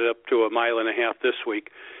actually got it up to 1.5 miles this week.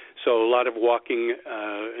 So a lot of walking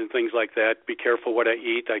and things like that. Be careful what I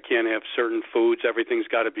eat. I can't have certain foods. Everything's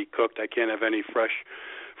got to be cooked. I can't have any fresh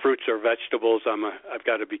fruits or vegetables. I've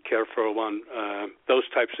got to be careful on those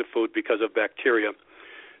types of food because of bacteria.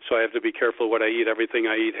 So I have to be careful what I eat. Everything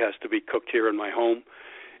I eat has to be cooked here in my home.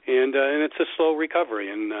 And it's a slow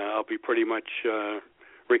recovery, and I'll be pretty much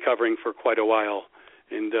recovering for quite a while.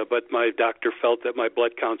 And but my doctor felt that my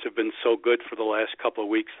blood counts have been so good for the last couple of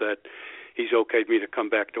weeks that he's okayed me to come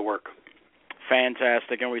back to work.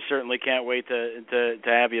 Fantastic, and we certainly can't wait to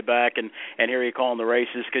have you back and hear you calling the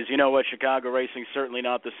races, because you know what, Chicago racing's certainly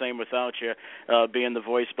not the same without you being the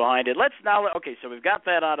voice behind it. Okay, so we've got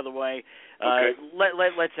that out of the way. Okay.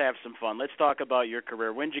 Let's have some fun. Let's talk about your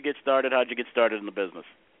career. When did you get started? How'd you get started in the business?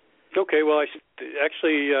 Okay, well, I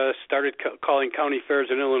actually started calling county fairs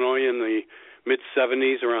in Illinois in the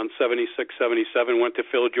mid-'70s, around 76, 77, went to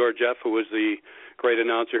Phil George F., who was the great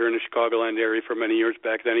announcer here in the Chicagoland area for many years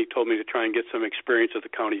back then. He told me to try and get some experience at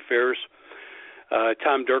the county fairs.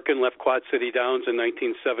 Tom Durkin left Quad City Downs in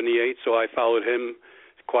 1978, so I followed him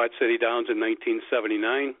to Quad City Downs in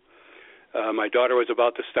 1979. My daughter was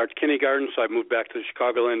about to start kindergarten, so I moved back to the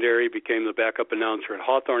Chicagoland area, became the backup announcer at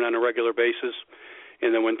Hawthorne on a regular basis.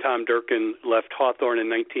 And then when Tom Durkin left Hawthorne in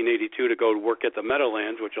 1982 to go to work at the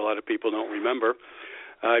Meadowlands, which a lot of people don't remember,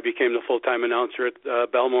 I became the full-time announcer at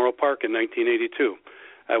Balmoral Park in 1982.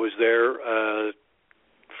 I was there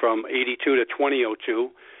from 82 to 2002,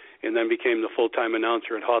 and then became the full-time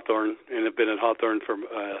announcer at Hawthorne, and have been at Hawthorne for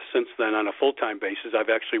since then on a full-time basis. I've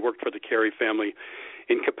actually worked for the Carey family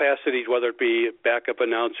in capacities, whether it be backup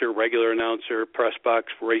announcer, regular announcer, press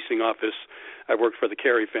box, racing office. I've worked for the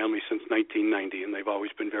Carey family since 1990, and they've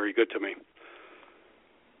always been very good to me.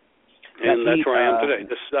 And that's where I am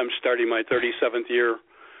today. I'm starting my 37th year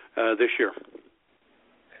this year.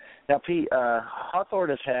 Now, Pete, Hawthorne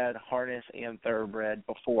has had harness and thoroughbred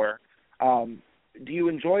before. Do you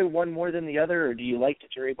enjoy one more than the other, or do you like that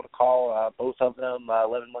you're able to call both of them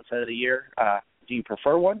 11 months out of the year? Do you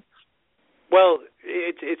prefer one? Well,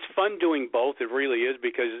 it's fun doing both. It really is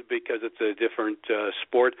because it's a different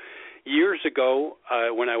sport. Years ago,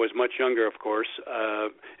 when I was much younger, of course,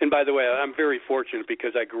 and by the way, I'm very fortunate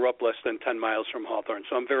because I grew up less than 10 miles from Hawthorne,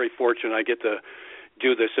 so I'm very fortunate I get to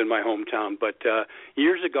do this in my hometown. But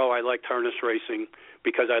years ago, I liked harness racing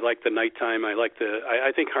because I liked the nighttime.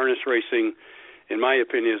 I think harness racing, in my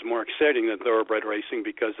opinion, is more exciting than thoroughbred racing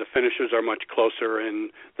because the finishes are much closer,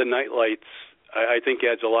 and the night lights, I think,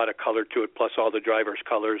 adds a lot of color to it, plus all the driver's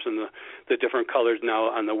colors and the different colors now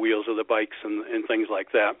on the wheels of the bikes and things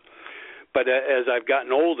like that. But as I've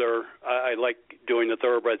gotten older, I like doing the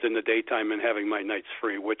thoroughbreds in the daytime and having my nights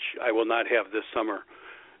free, which I will not have this summer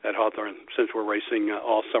at Hawthorne since we're racing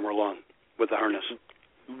all summer long with the harness.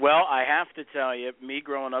 Well, I have to tell you, me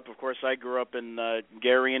growing up, of course, I grew up in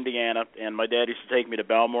Gary, Indiana, and my dad used to take me to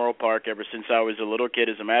Balmoral Park ever since I was a little kid.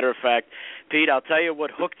 As a matter of fact, Pete, I'll tell you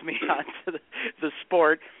what hooked me onto the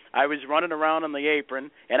sport. I was running around on the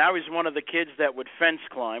apron, and I was one of the kids that would fence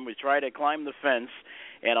climb. We tried to climb the fence,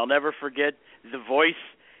 and I'll never forget the voice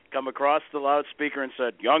come across the loudspeaker and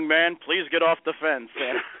said, "Young man, please get off the fence."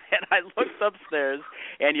 And I looked upstairs,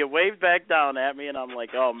 and you waved back down at me, and I'm like,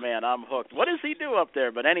 oh, man, I'm hooked. What does he do up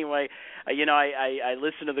there? But anyway, I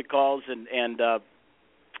listened to the calls and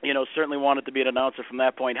certainly wanted to be an announcer from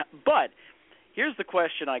that point. But here's the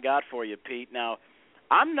question I got for you, Pete. Now,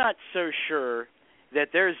 I'm not so sure that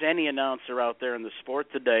there's any announcer out there in the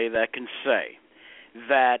sport today that can say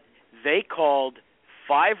that they called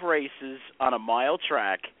 5 races on a mile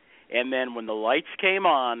track, and then when the lights came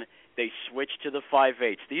on, they switched to the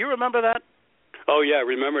 5/8. Do you remember that? Oh, yeah, I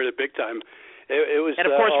remember it big time. It was, and,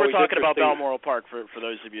 of course, we're talking about interesting. Balmoral Park for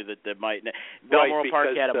those of you that might know. Balmoral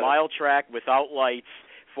Park had a mile track without lights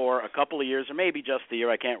for a couple of years, or maybe just a year.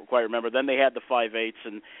 I can't quite remember. Then they had the 5/8,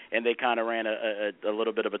 and they kind of ran a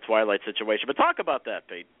little bit of a twilight situation. But talk about that,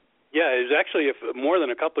 Pete. Yeah, it was actually more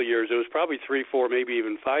than a couple of years. It was probably 3, 4, maybe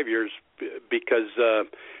even 5 years, because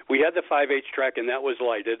we had the 5/8 track, and that was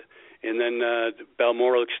lighted. And then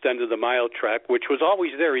Balmoral extended the mile track, which was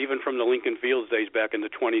always there, even from the Lincoln Fields days back in the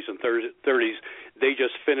 20s and 30s. They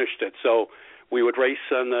just finished it. So we would race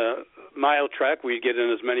on the mile track. We'd get in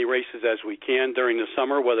as many races as we can during the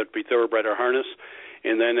summer, whether it be thoroughbred or harness.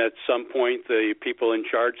 And then at some point, the people in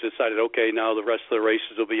charge decided, okay, now the rest of the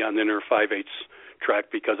races will be on the inner 5/8 track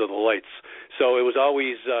because of the lights. So it was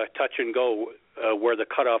always touch and go where the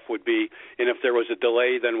cutoff would be, and if there was a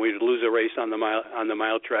delay, then we'd lose a race on the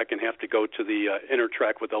mile track and have to go to the inner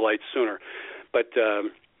track with the lights sooner. But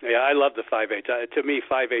I love the 5/8. To me,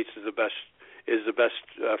 5/8 is the best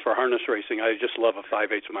for harness racing. I just love a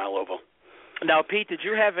 5/8 mile oval. Now, Pete, did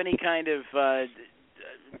you have any kind of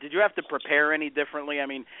did you have to prepare any differently? I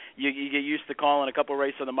mean, you get used to calling a couple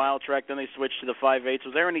races on the mile track, then they switched to the 5/8.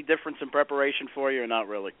 Was there any difference in preparation for you, or not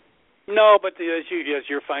really? No, but as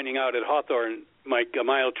you're finding out at Hawthorne, Mike, a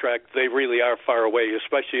mile track, they really are far away,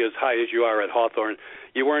 especially as high as you are at Hawthorne.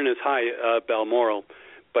 You weren't as high at Balmoral,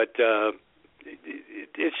 but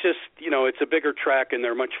it's just, it's a bigger track, and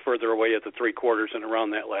they're much further away at the 3/4 and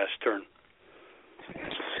around that last turn.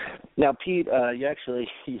 Now, Pete, you actually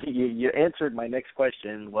you answered my next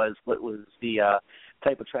question. Was what was the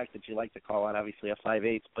type of track that you like to call on? Obviously, a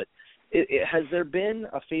 5/8, but has there been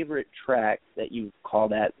a favorite track that you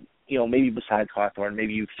called at? Maybe besides Hawthorne,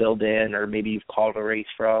 maybe you filled in, or maybe you've called a race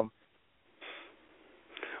from?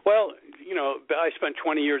 Well, I spent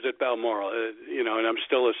 20 years at Balmoral, and I'm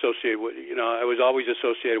still associated with, I was always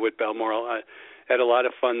associated with Balmoral. I had a lot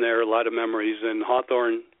of fun there, a lot of memories. And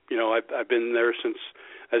Hawthorne, I've been there since,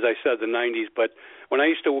 as I said, the 90s. But when I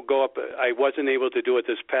used to go up, I wasn't able to do it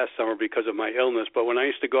this past summer because of my illness, but when I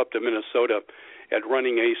used to go up to Minnesota at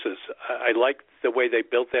Running Aces, I liked the way they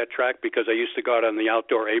built that track because I used to go out on the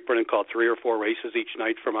outdoor apron and call 3 or 4 races each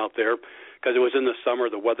night from out there because it was in the summer.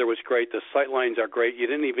 The weather was great. The sight lines are great. You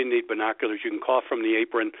didn't even need binoculars. You can call from the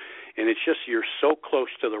apron, and it's just you're so close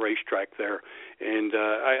to the racetrack there. And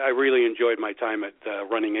I really enjoyed my time at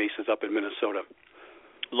Running Aces up in Minnesota.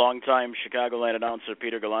 Longtime Chicagoland announcer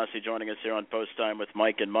Peter Galassi joining us here on Post Time with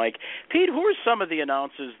Mike and Mike. Pete, who are some of the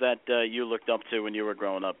announcers that you looked up to when you were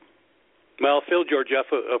growing up? Well, Phil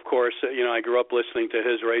Georgieff, of course. I grew up listening to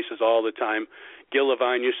his races all the time. Gil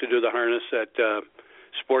Levine used to do the harness at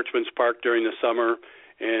Sportsman's Park during the summer.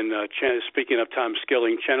 And speaking of Tom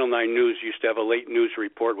Skilling, Channel 9 News used to have a late news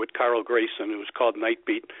report with Carl Grayson. It was called Night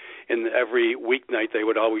Beat. And every weeknight they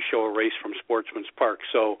would always show a race from Sportsman's Park.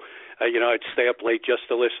 So, I'd stay up late just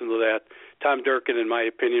to listen to that. Tom Durkin, in my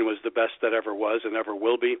opinion, was the best that ever was and ever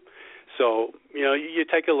will be. So, you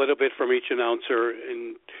take a little bit from each announcer,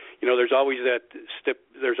 and there's always that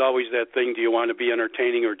thing. Do you want to be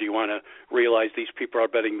entertaining, or do you want to realize these people are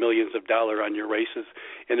betting millions of dollars on your races?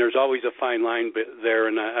 And there's always a fine line there.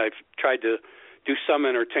 And I've tried to do some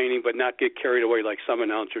entertaining, but not get carried away like some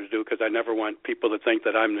announcers do, because I never want people to think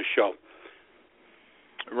that I'm the show.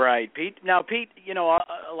 Right, Pete. Now, Pete,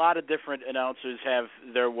 a lot of different announcers have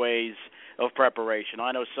their ways of preparation.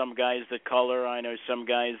 I know some guys that color. I know some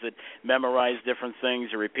guys that memorize different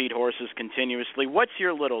things or repeat horses continuously. What's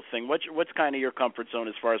your little thing? What's kind of your comfort zone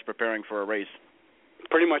as far as preparing for a race?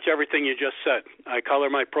 Pretty much everything you just said. I color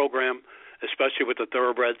my program, especially with the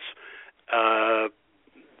thoroughbreds. I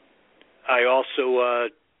also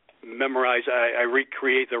memorize. I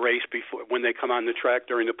recreate the race before when they come on the track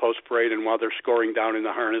during the post parade, and while they're scoring down in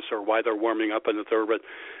the harness or while they're warming up in the thoroughbred,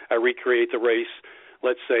 I recreate the race.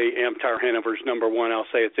 let's say Amtar Hanover's number one, I'll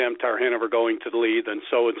say it's Amtar Hanover going to the lead, then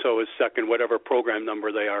so-and-so is second, whatever program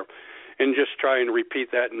number they are. And just try and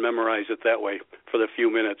repeat that and memorize it that way for the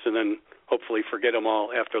few minutes, and then hopefully forget them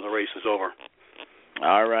all after the race is over.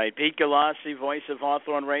 All right, Pete Galassi, voice of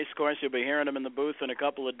Hawthorne Racecourse. You'll be hearing him in the booth in a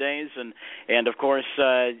couple of days, and of course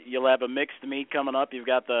you'll have a mixed meet coming up. You've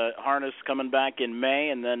got the harness coming back in May,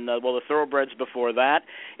 and then the thoroughbreds before that,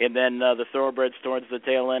 and then the thoroughbreds towards the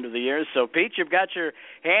tail end of the year. So, Pete, you've got your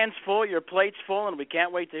hands full, your plates full, and we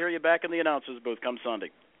can't wait to hear you back in the announcers booth come Sunday.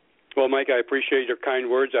 Well, Mike, I appreciate your kind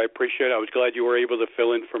words. I appreciate it. I was glad you were able to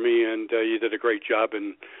fill in for me, and you did a great job,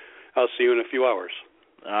 and I'll see you in a few hours.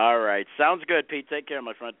 All right. Sounds good, Pete. Take care,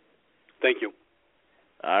 my friend. Thank you.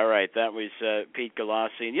 All right. That was Pete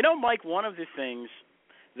Galassi. And, Mike, one of the things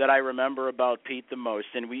that I remember about Pete the most,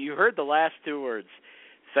 and you heard the last two words,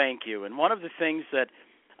 thank you. And one of the things that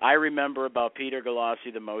I remember about Peter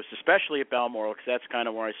Galassi the most, especially at Balmoral, because that's kind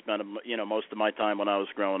of where I spent most of my time when I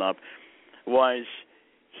was growing up, was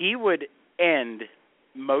he would end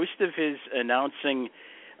most of his announcing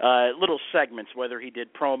little segments, whether he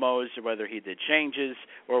did promos or whether he did changes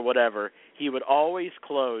or whatever, he would always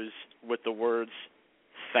close with the words,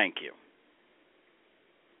 thank you.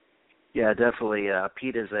 Yeah, definitely.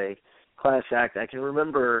 Pete is a class act. I can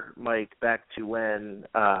remember, Mike, back to when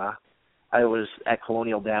I was at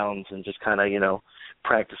Colonial Downs and just kind of,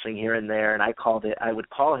 practicing here and there, and I would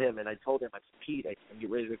call him, and I told him, I said, Pete, I'm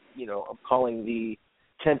getting ready to, I'm calling the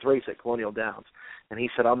 10th race at Colonial Downs. And he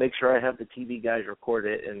said, I'll make sure I have the TV guys record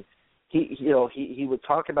it. And he would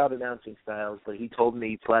talk about announcing styles, but he told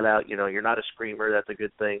me flat out, you're not a screamer. That's a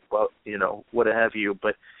good thing. Well, what have you.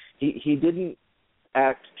 But he didn't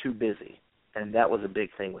act too busy, and that was a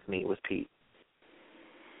big thing with me, with Pete.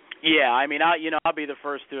 Yeah, I'll be the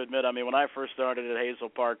first to admit. When I first started at Hazel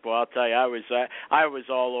Park, I'll tell you, I was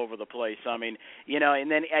all over the place. And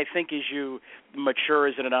then I think as you mature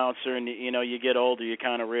as an announcer and you get older, you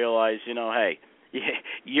kind of realize, hey,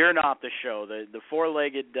 you're not the show. The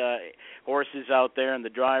four-legged horses out there and the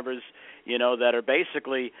drivers, that are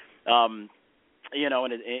basically, in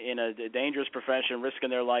a dangerous profession, risking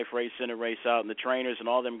their life, race in and race out, and the trainers and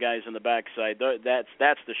all them guys in the backside,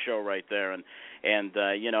 that's the show right there. And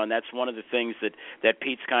that's one of the things that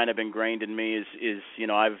Pete's kind of ingrained in me is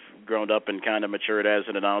I've grown up and kind of matured as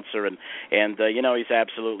an announcer, and he's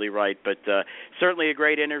absolutely right. But certainly a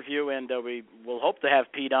great interview, and we will hope to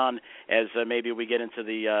have Pete on as maybe we get into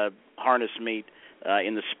the harness meet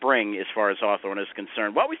in the spring as far as Hawthorne is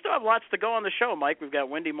concerned. Well, we still have lots to go on the show, Mike. We've got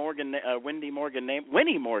Winnie Morgan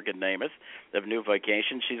Nemeth of New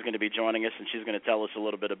Vocations. She's going to be joining us, and she's going to tell us a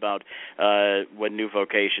little bit about what New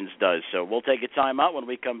Vocations does. So we'll take a time out. When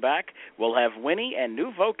we come back, we'll have Winnie and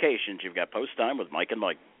New Vocations. You've got Post Time with Mike and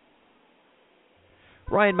Mike.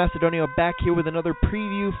 Ryan Macedonio back here with another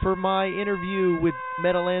preview for my interview with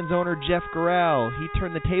Meadowlands owner Jeff Garrell. He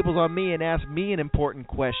turned the tables on me and asked me an important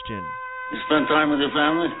question. You spend time with your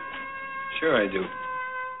family? Sure I do.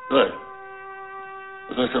 Good.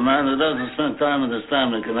 Because a man who doesn't spend time with his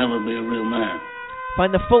family can never be a real man.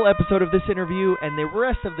 Find the full episode of this interview and the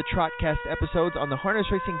rest of the Trotcast episodes on the Harness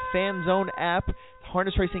Racing Fan Zone app,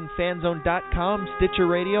 harnessracingfanzone.com, Stitcher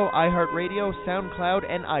Radio, iHeartRadio, SoundCloud,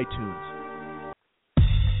 and iTunes.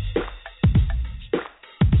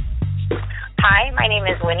 Hi, my name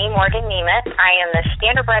is Winnie Morgan Nemeth. I am the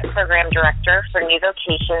Standardbred Program Director for New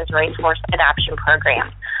Vocations Racehorse Adoption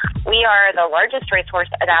Program. We are the largest racehorse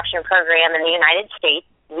adoption program in the United States.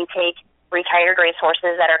 We take retired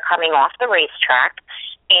racehorses that are coming off the racetrack,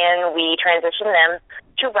 and we transition them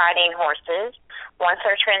to riding horses. Once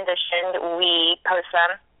they're transitioned, we post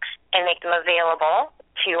them and make them available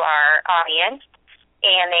to our audience,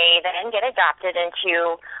 and they then get adopted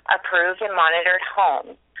into approved and monitored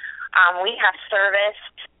homes. We have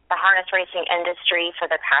serviced the harness racing industry for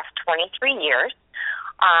the past 23 years.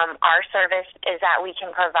 Our service is that we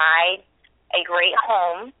can provide a great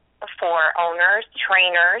home for owners,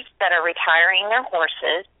 trainers that are retiring their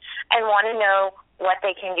horses and want to know what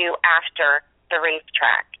they can do after the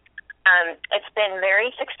racetrack. It's been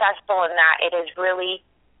very successful in that it has really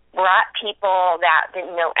brought people that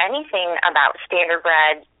didn't know anything about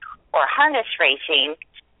standardbred or harness racing.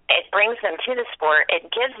 It brings them to the sport.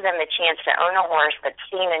 It gives them the chance to own a horse that's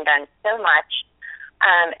seen and done so much.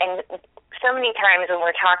 And so many times when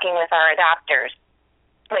we're talking with our adopters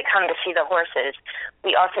that come to see the horses,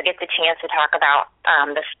 we also get the chance to talk about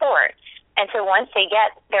the sport. And so once they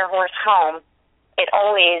get their horse home, it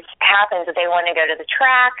always happens that they want to go to the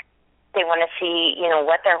track. They want to see,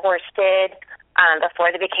 what their horse did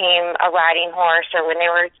before they became a riding horse or when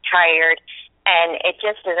they were retired. And it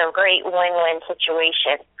just is a great win-win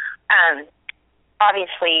situation.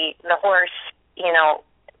 obviously the horse,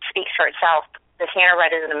 speaks for itself. The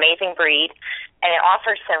Standardbred is an amazing breed, and it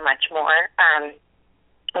offers so much more.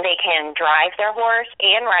 They can drive their horse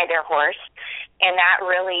and ride their horse, and that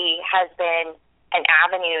really has been an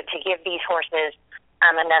avenue to give these horses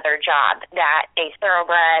another job that a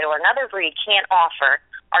thoroughbred or another breed can't offer.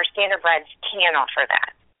 Our Standardbreds can offer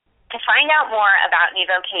that. To find out more about New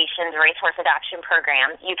Vocations Racehorse Adoption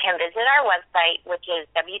Program, you can visit our website, which is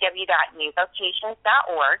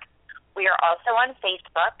www.newvocations.org. We are also on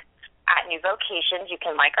Facebook at New Vocations. You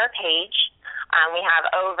can like our page. We have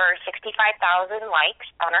over 65,000 likes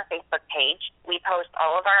on our Facebook page. We post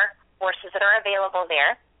all of our horses that are available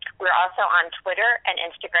there. We're also on Twitter and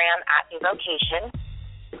Instagram at New Vocations.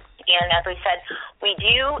 And as we said, we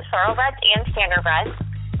do thoroughbreds and standardbreds,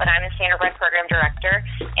 but I'm a Standardbred Program Director,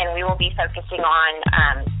 and we will be focusing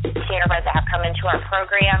on standardbreds that have come into our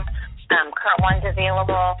program, current ones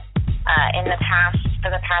available. For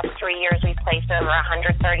the past 3 years, we've placed over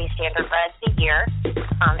 130 standardbreds a year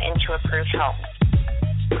into approved homes.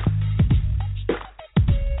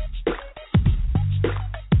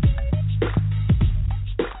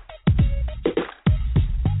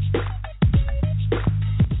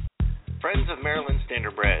 Friends of Maryland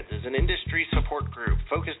Standardbreds is an industry support group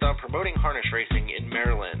focused on promoting harness racing in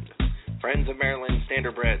Maryland. Friends of Maryland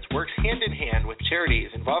Standardbreds works hand in hand with charities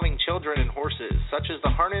involving children and horses, such as the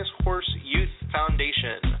Harness Horse Youth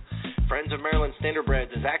Foundation. Friends of Maryland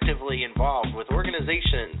Standardbreds is actively involved with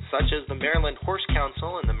organizations such as the Maryland Horse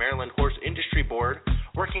Council and the Maryland Horse Industry Board,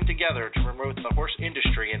 working together to promote the horse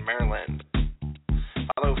industry in Maryland.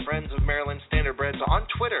 Follow Friends of Maryland Standardbreds on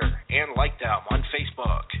Twitter and like them on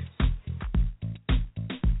Facebook.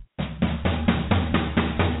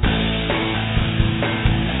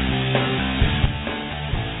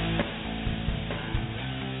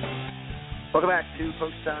 Welcome back to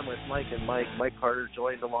Post Time with Mike and Mike. Mike Carter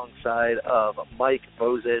joined alongside of Mike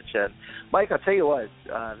Bozich. And Mike, I'll tell you what,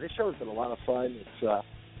 this show has been a lot of fun. It's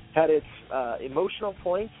had its emotional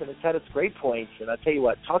points and it's had its great points. And I'll tell you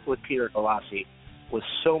what, talking with Peter Galassi was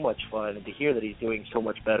so much fun. And to hear that he's doing so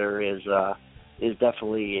much better is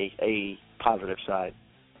definitely a positive side.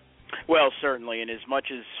 Well, certainly, and as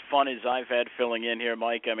much as fun as I've had filling in here,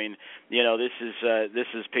 Mike, I mean, this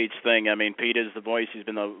is Pete's thing. I mean, Pete is the voice. He's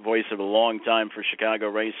been the voice of a long time for Chicago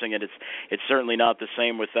racing, and it's certainly not the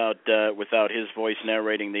same without his voice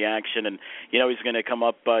narrating the action. And he's going to come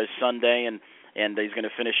up Sunday and he's going to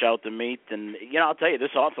finish out the meet. And I'll tell you,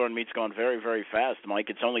 this Hawthorne meet's gone very, very fast, Mike.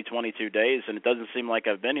 It's only 22 days, and it doesn't seem like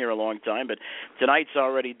I've been here a long time. But tonight's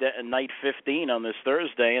already night 15 on this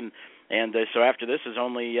Thursday, and so after this is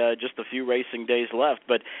only just a few racing days left.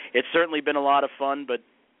 But it's certainly been a lot of fun. But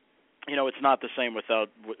it's not the same without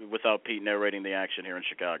Pete narrating the action here in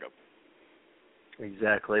Chicago.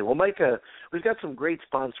 Exactly. Well, Mike, we've got some great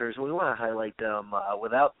sponsors, and we want to highlight them.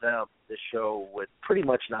 Without them, this show would pretty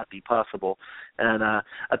much not be possible. And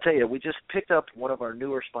I'll tell you, we just picked up one of our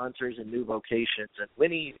newer sponsors in New Vocations, and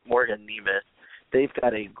Winnie Nemeth. They've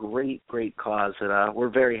got a great, great cause, and we're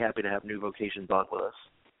very happy to have New Vocations on with us.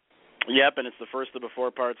 Yep, and it's the first of a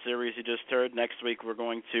four-part series you just heard. Next week we're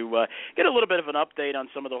going to get a little bit of an update on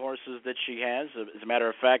some of the horses that she has. As a matter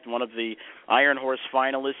of fact, one of the Iron Horse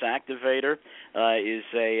finalists, Activator, is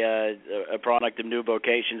a product of New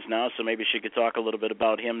Vocations now, so maybe she could talk a little bit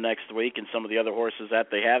about him next week and some of the other horses that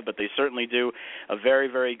they have, but they certainly do a very,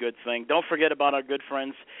 very good thing. Don't forget about our good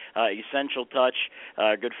friends, Essential Touch,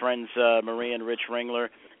 good friends Marie and Rich Ringler,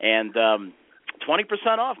 and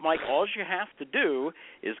 20% off, Mike. All you have to do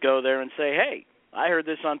is go there and say, hey, I heard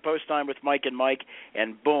this on Post Time with Mike and Mike,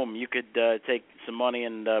 and boom, you could take some money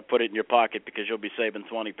and put it in your pocket because you'll be saving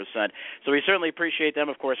 20%. So we certainly appreciate them.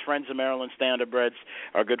 Of course, Friends of Maryland Standardbreds,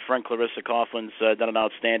 our good friend Clarissa Coughlin's done an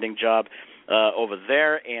outstanding job over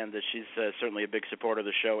there, and she's certainly a big supporter of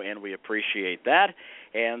the show, and we appreciate that.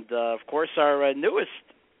 And, of course, our newest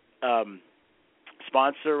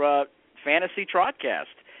sponsor, Fantasy Trotcast.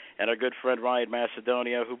 And our good friend Ryan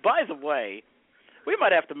Macedonia, who, by the way, we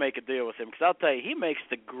might have to make a deal with him because I'll tell you, he makes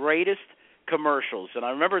the greatest commercials. And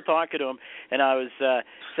I remember talking to him, and I was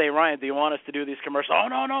saying, Ryan, do you want us to do these commercials?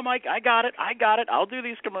 Oh, no, Mike, I got it. I'll do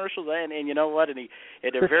these commercials. And you know what? And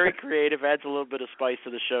they're very creative, adds a little bit of spice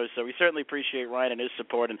to the show. So we certainly appreciate Ryan and his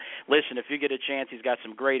support. And listen, if you get a chance, he's got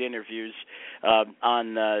some great interviews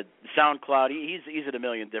on SoundCloud. He's at a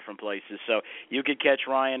million different places. So you could catch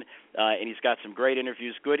Ryan, and he's got some great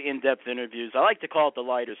interviews, good in-depth interviews. I like to call it the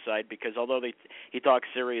lighter side because although he talks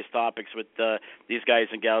serious topics with these guys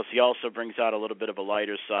and gals, he also brings out a little bit of a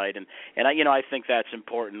lighter side, and I think that's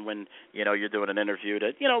important when you're doing an interview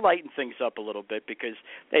to lighten things up a little bit, because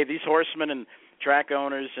hey, these horsemen and track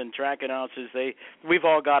owners and track announcers, we've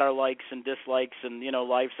all got our likes and dislikes, and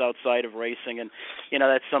life's outside of racing, and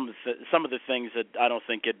that's some of the things that I don't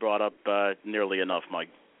think get brought up nearly enough, Mike.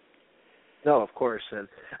 No, of course. And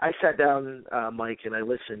I sat down, Mike, and I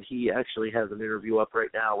listened. He actually has an interview up right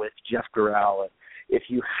now with Jeff Gural. And if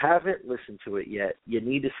you haven't listened to it yet, you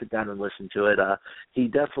need to sit down and listen to it. He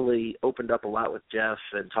definitely opened up a lot with Jeff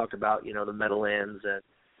and talked about, the Meadowlands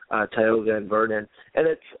and Tioga and Vernon. And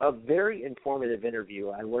it's a very informative interview.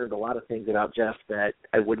 I learned a lot of things about Jeff that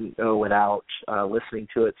I wouldn't know without listening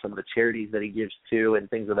to it, some of the charities that he gives to and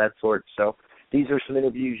things of that sort. So these are some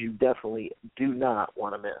interviews you definitely do not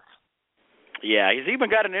want to miss. Yeah, he's even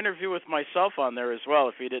got an interview with myself on there as well.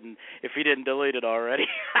 If he didn't delete it already.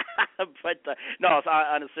 But no,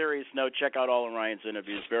 on a serious note, check out all of Ryan's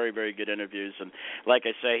interviews. Very, very good interviews. And like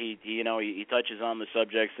I say, he touches on the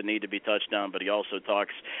subjects that need to be touched on, but he also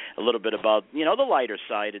talks a little bit about the lighter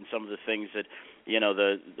side and some of the things that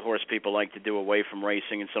the horse people like to do away from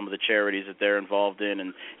racing, and some of the charities that they're involved in,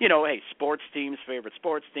 and hey, sports teams, favorite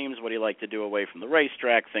sports teams, what do you like to do away from the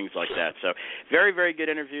racetrack, things like that. So very, very good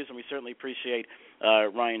interviews, and we certainly appreciate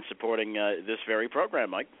Ryan supporting this very program,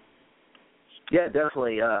 Mike. Yeah,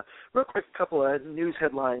 definitely. Real quick, a couple of news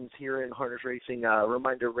headlines here in harness racing.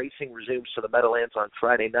 Reminder, racing resumes to the Meadowlands on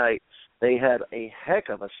Friday night. They had a heck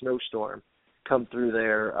of a snowstorm come through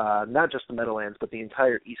there, not just the Meadowlands, but the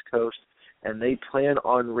entire East Coast. And they plan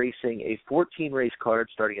on racing a 14-race card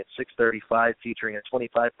starting at 6:35, featuring a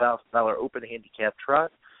 $25,000 open handicap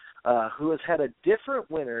trot, who has had a different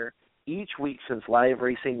winner each week since live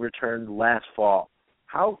racing returned last fall.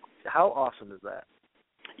 How awesome is that?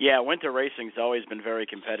 Yeah, winter racing's always been very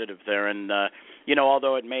competitive there, and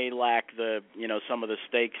although it may lack the some of the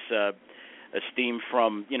stakes esteem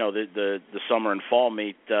from the summer and fall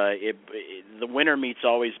meet, the winter meet's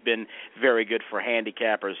always been very good for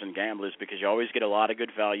handicappers and gamblers, because you always get a lot of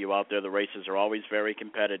good value out there. The races are always very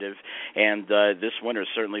competitive, and this winter's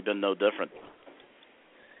certainly been no different.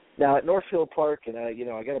 Now at Northfield Park, and I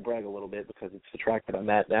got to brag a little bit because it's the track that I'm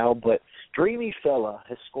at now, but Dreamy Fella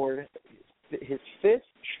has scored his 5th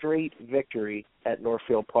straight victory at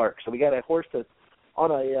Northfield Park. So we got a horse that's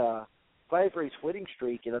on a 5-race winning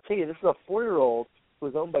streak, and I'll tell you, this is a 4-year-old who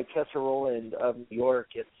is owned by Kessler Rowland of New York.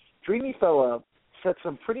 And Dreamy Fella set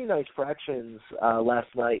some pretty nice fractions last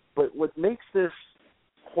night, but what makes this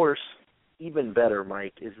horse even better,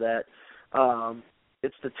 Mike, is that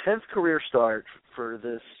it's the 10th career start for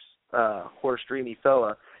this horse, Dreamy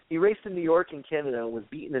Fella. He raced in New York and Canada and was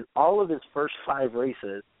beaten in all of his first 5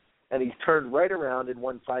 races, and he's turned right around and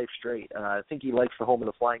won 5 straight. I think he likes the home of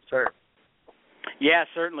the flying turn. Yeah,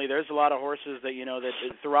 certainly. There's a lot of horses that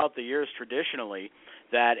that throughout the years traditionally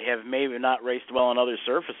that have maybe not raced well on other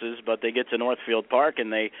surfaces, but they get to Northfield Park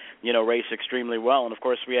and they race extremely well. And of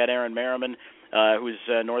course, we had Aaron Merriman, who's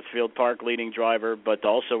Northfield Park leading driver, but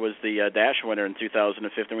also was the Dash winner in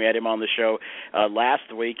 2015. We had him on the show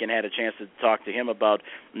last week and had a chance to talk to him about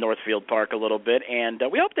Northfield Park a little bit. And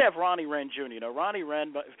we hope to have Ronnie Wren Jr. Ronnie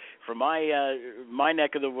Wren from my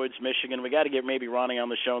neck of the woods, Michigan. We got to get maybe Ronnie on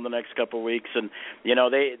the show in the next couple of weeks. And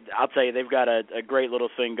I'll tell you, they've got a great little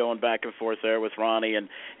thing going back and forth there with Ronnie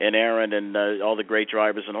and Aaron and all the great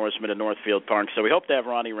drivers and horsemen at Northfield Park. So we hope to have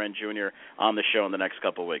Ronnie Wren Jr. on the show in the next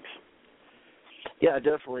couple of weeks. Yeah,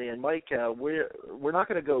 definitely. And Mike, we're not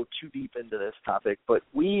going to go too deep into this topic, but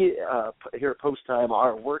we here at Post Time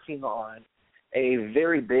are working on a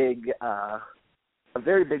very big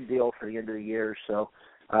deal for the end of the year. So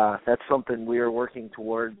that's something we are working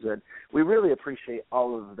towards, and we really appreciate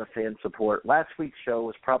all of the fan support. Last week's show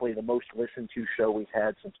was probably the most listened to show we've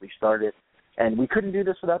had since we started, and we couldn't do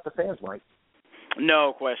this without the fans, Mike.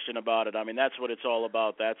 No question about it. I mean, that's what it's all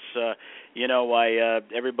about. That's why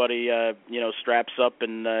everybody straps up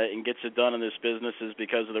and gets it done in this business is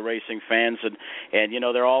because of the racing fans, and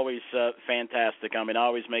they're always fantastic. I mean, I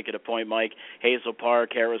always make it a point, Mike, Hazel Park,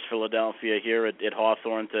 Harris, Philadelphia, here at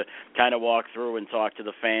Hawthorne, to kind of walk through and talk to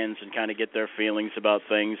the fans and kind of get their feelings about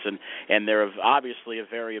things, and they're obviously a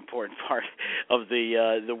very important part of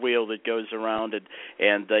the wheel that goes around,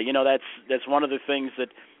 and that's one of the things that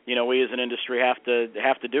we as an industry have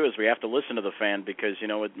to do is we have to listen to the fan, because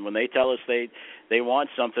when they tell us they want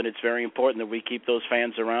something, it's very important that we keep those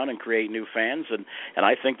fans around and create new fans, and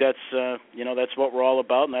I think that's that's what we're all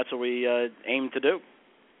about, and that's what we aim to do.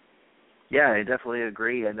 Yeah, I definitely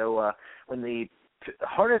agree. I know when the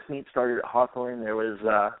harness meet started at Hawthorne, there was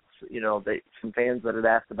some fans that had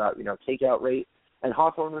asked about takeout rate, and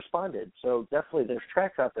Hawthorne responded. So definitely there's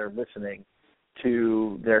tracks out there listening.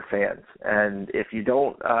 to their fans. And if you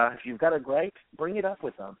don't, if you've got a gripe, bring it up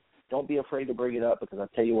with them. Don't be afraid to bring it up, because I'll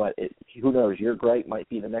tell you what, who knows, your gripe might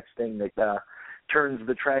be the next thing that turns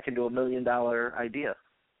the track into $1 million idea.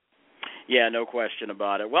 Yeah, no question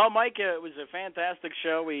about it. Well, Mike, it was a fantastic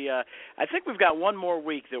show. I think we've got one more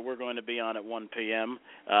week that we're going to be on at 1 p.m.,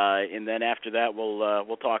 and then after that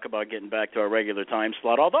we'll talk about getting back to our regular time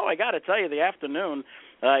slot. Although I got to tell you, the afternoon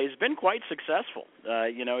has been quite successful,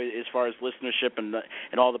 as far as listenership and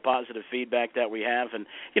all the positive feedback that we have. And,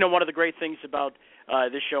 one of the great things about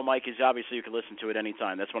this show, Mike, is obviously you can listen to it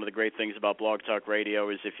anytime. That's one of the great things about Blog Talk Radio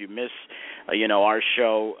is if you miss, our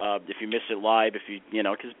show, if you miss it live,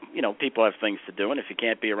 because, people have things to do, and if you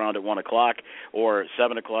can't be around at 1 o'clock or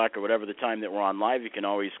 7 o'clock or whatever the time that we're on live, you can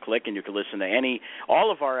always click and you can listen to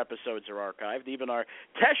all of our episodes are archived, even our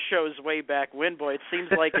test shows way back when. Boy, it seems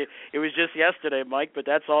like it was just yesterday, Mike, but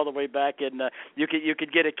that's all the way back, and you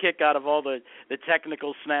could get a kick out of all the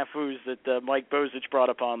technical snafus that Mike Bozich brought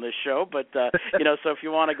up on this show, but, so if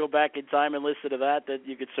you want to go back in time and listen to that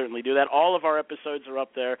you could certainly do that. All of our episodes are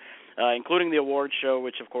up there, including the award show,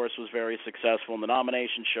 which, of course, was very successful, and the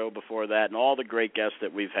nomination show before that, and all the great guests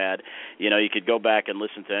that we've had. You could go back and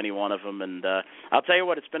listen to any one of them, and I'll tell you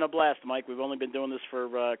what, it's been a blast, Mike. We've only been doing this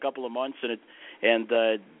for a couple of months, and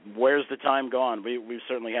where's the time gone? We've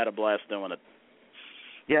certainly had a blast doing it.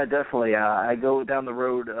 Yeah, definitely. I go down the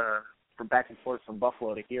road from back and forth from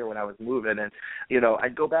Buffalo to here when I was moving, and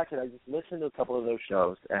I'd go back and I just listen to a couple of those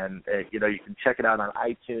shows, and you can check it out on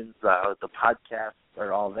iTunes. The podcasts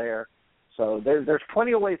are all there, so there's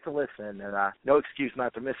plenty of ways to listen, and no excuse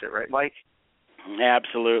not to miss it, right, Mike?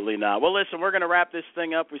 Absolutely not. Well, listen, we're going to wrap this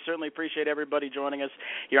thing up. We certainly appreciate everybody joining us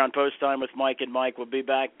here on Post Time with Mike and Mike. We'll be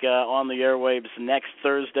back on the airwaves next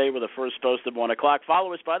Thursday with a first post at 1 o'clock.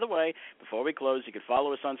 Follow us, by the way, before we close. You can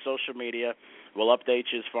follow us on social media. We'll update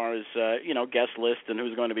you as far as, guest list and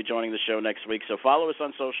who's going to be joining the show next week. So follow us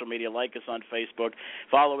on social media, like us on Facebook,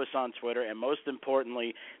 follow us on Twitter, and most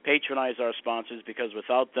importantly, patronize our sponsors, because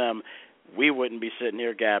without them, we wouldn't be sitting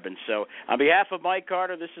here gabbing. So on behalf of Mike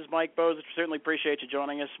Carter, this is Mike Bozich. Certainly appreciate you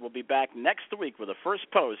joining us. We'll be back next week with a first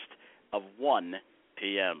post of 1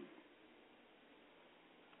 p.m.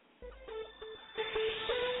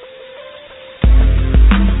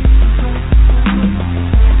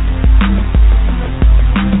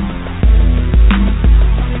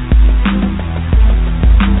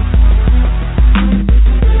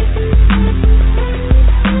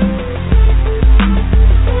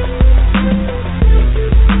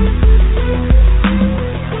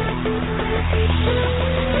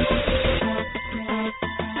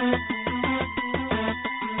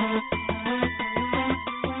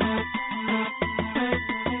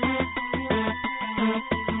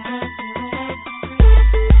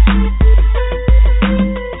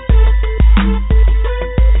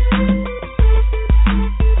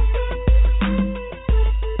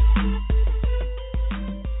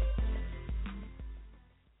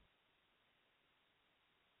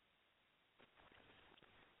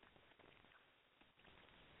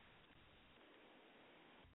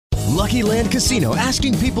 Lucky Land Casino,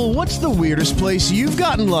 asking people, what's the weirdest place you've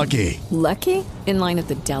gotten lucky? Lucky? In line at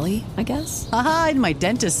the deli, I guess? Aha, in my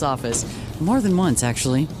dentist's office. More than once,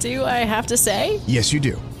 actually. Do I have to say? Yes, you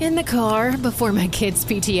do. In the car before my kids'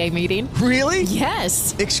 PTA meeting. Really?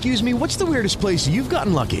 Yes. Excuse me, what's the weirdest place you've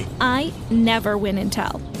gotten lucky? I never win and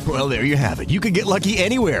tell. Well, there you have it. You can get lucky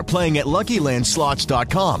anywhere, playing at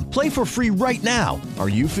LuckyLandSlots.com. Play for free right now. Are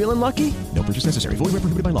you feeling lucky? No purchase necessary. Void where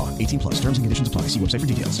prohibited by law. 18+. Terms and conditions apply. See website for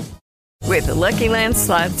details. With the Lucky Land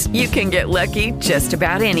Slots, you can get lucky just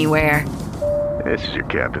about anywhere. This is your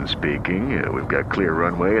captain speaking. We've got clear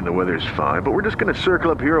runway and the weather's fine, but we're just going to circle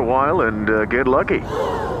up here a while and get lucky.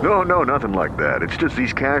 No, nothing like that. It's just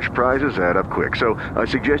these cash prizes add up quick. So I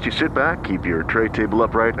suggest you sit back, keep your tray table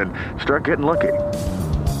upright, and start getting lucky.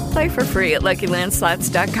 Play for free at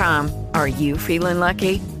LuckyLandSlots.com. Are you feeling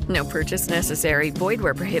lucky? No purchase necessary. Void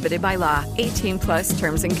where prohibited by law. 18+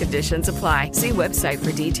 terms and conditions apply. See website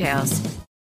for details.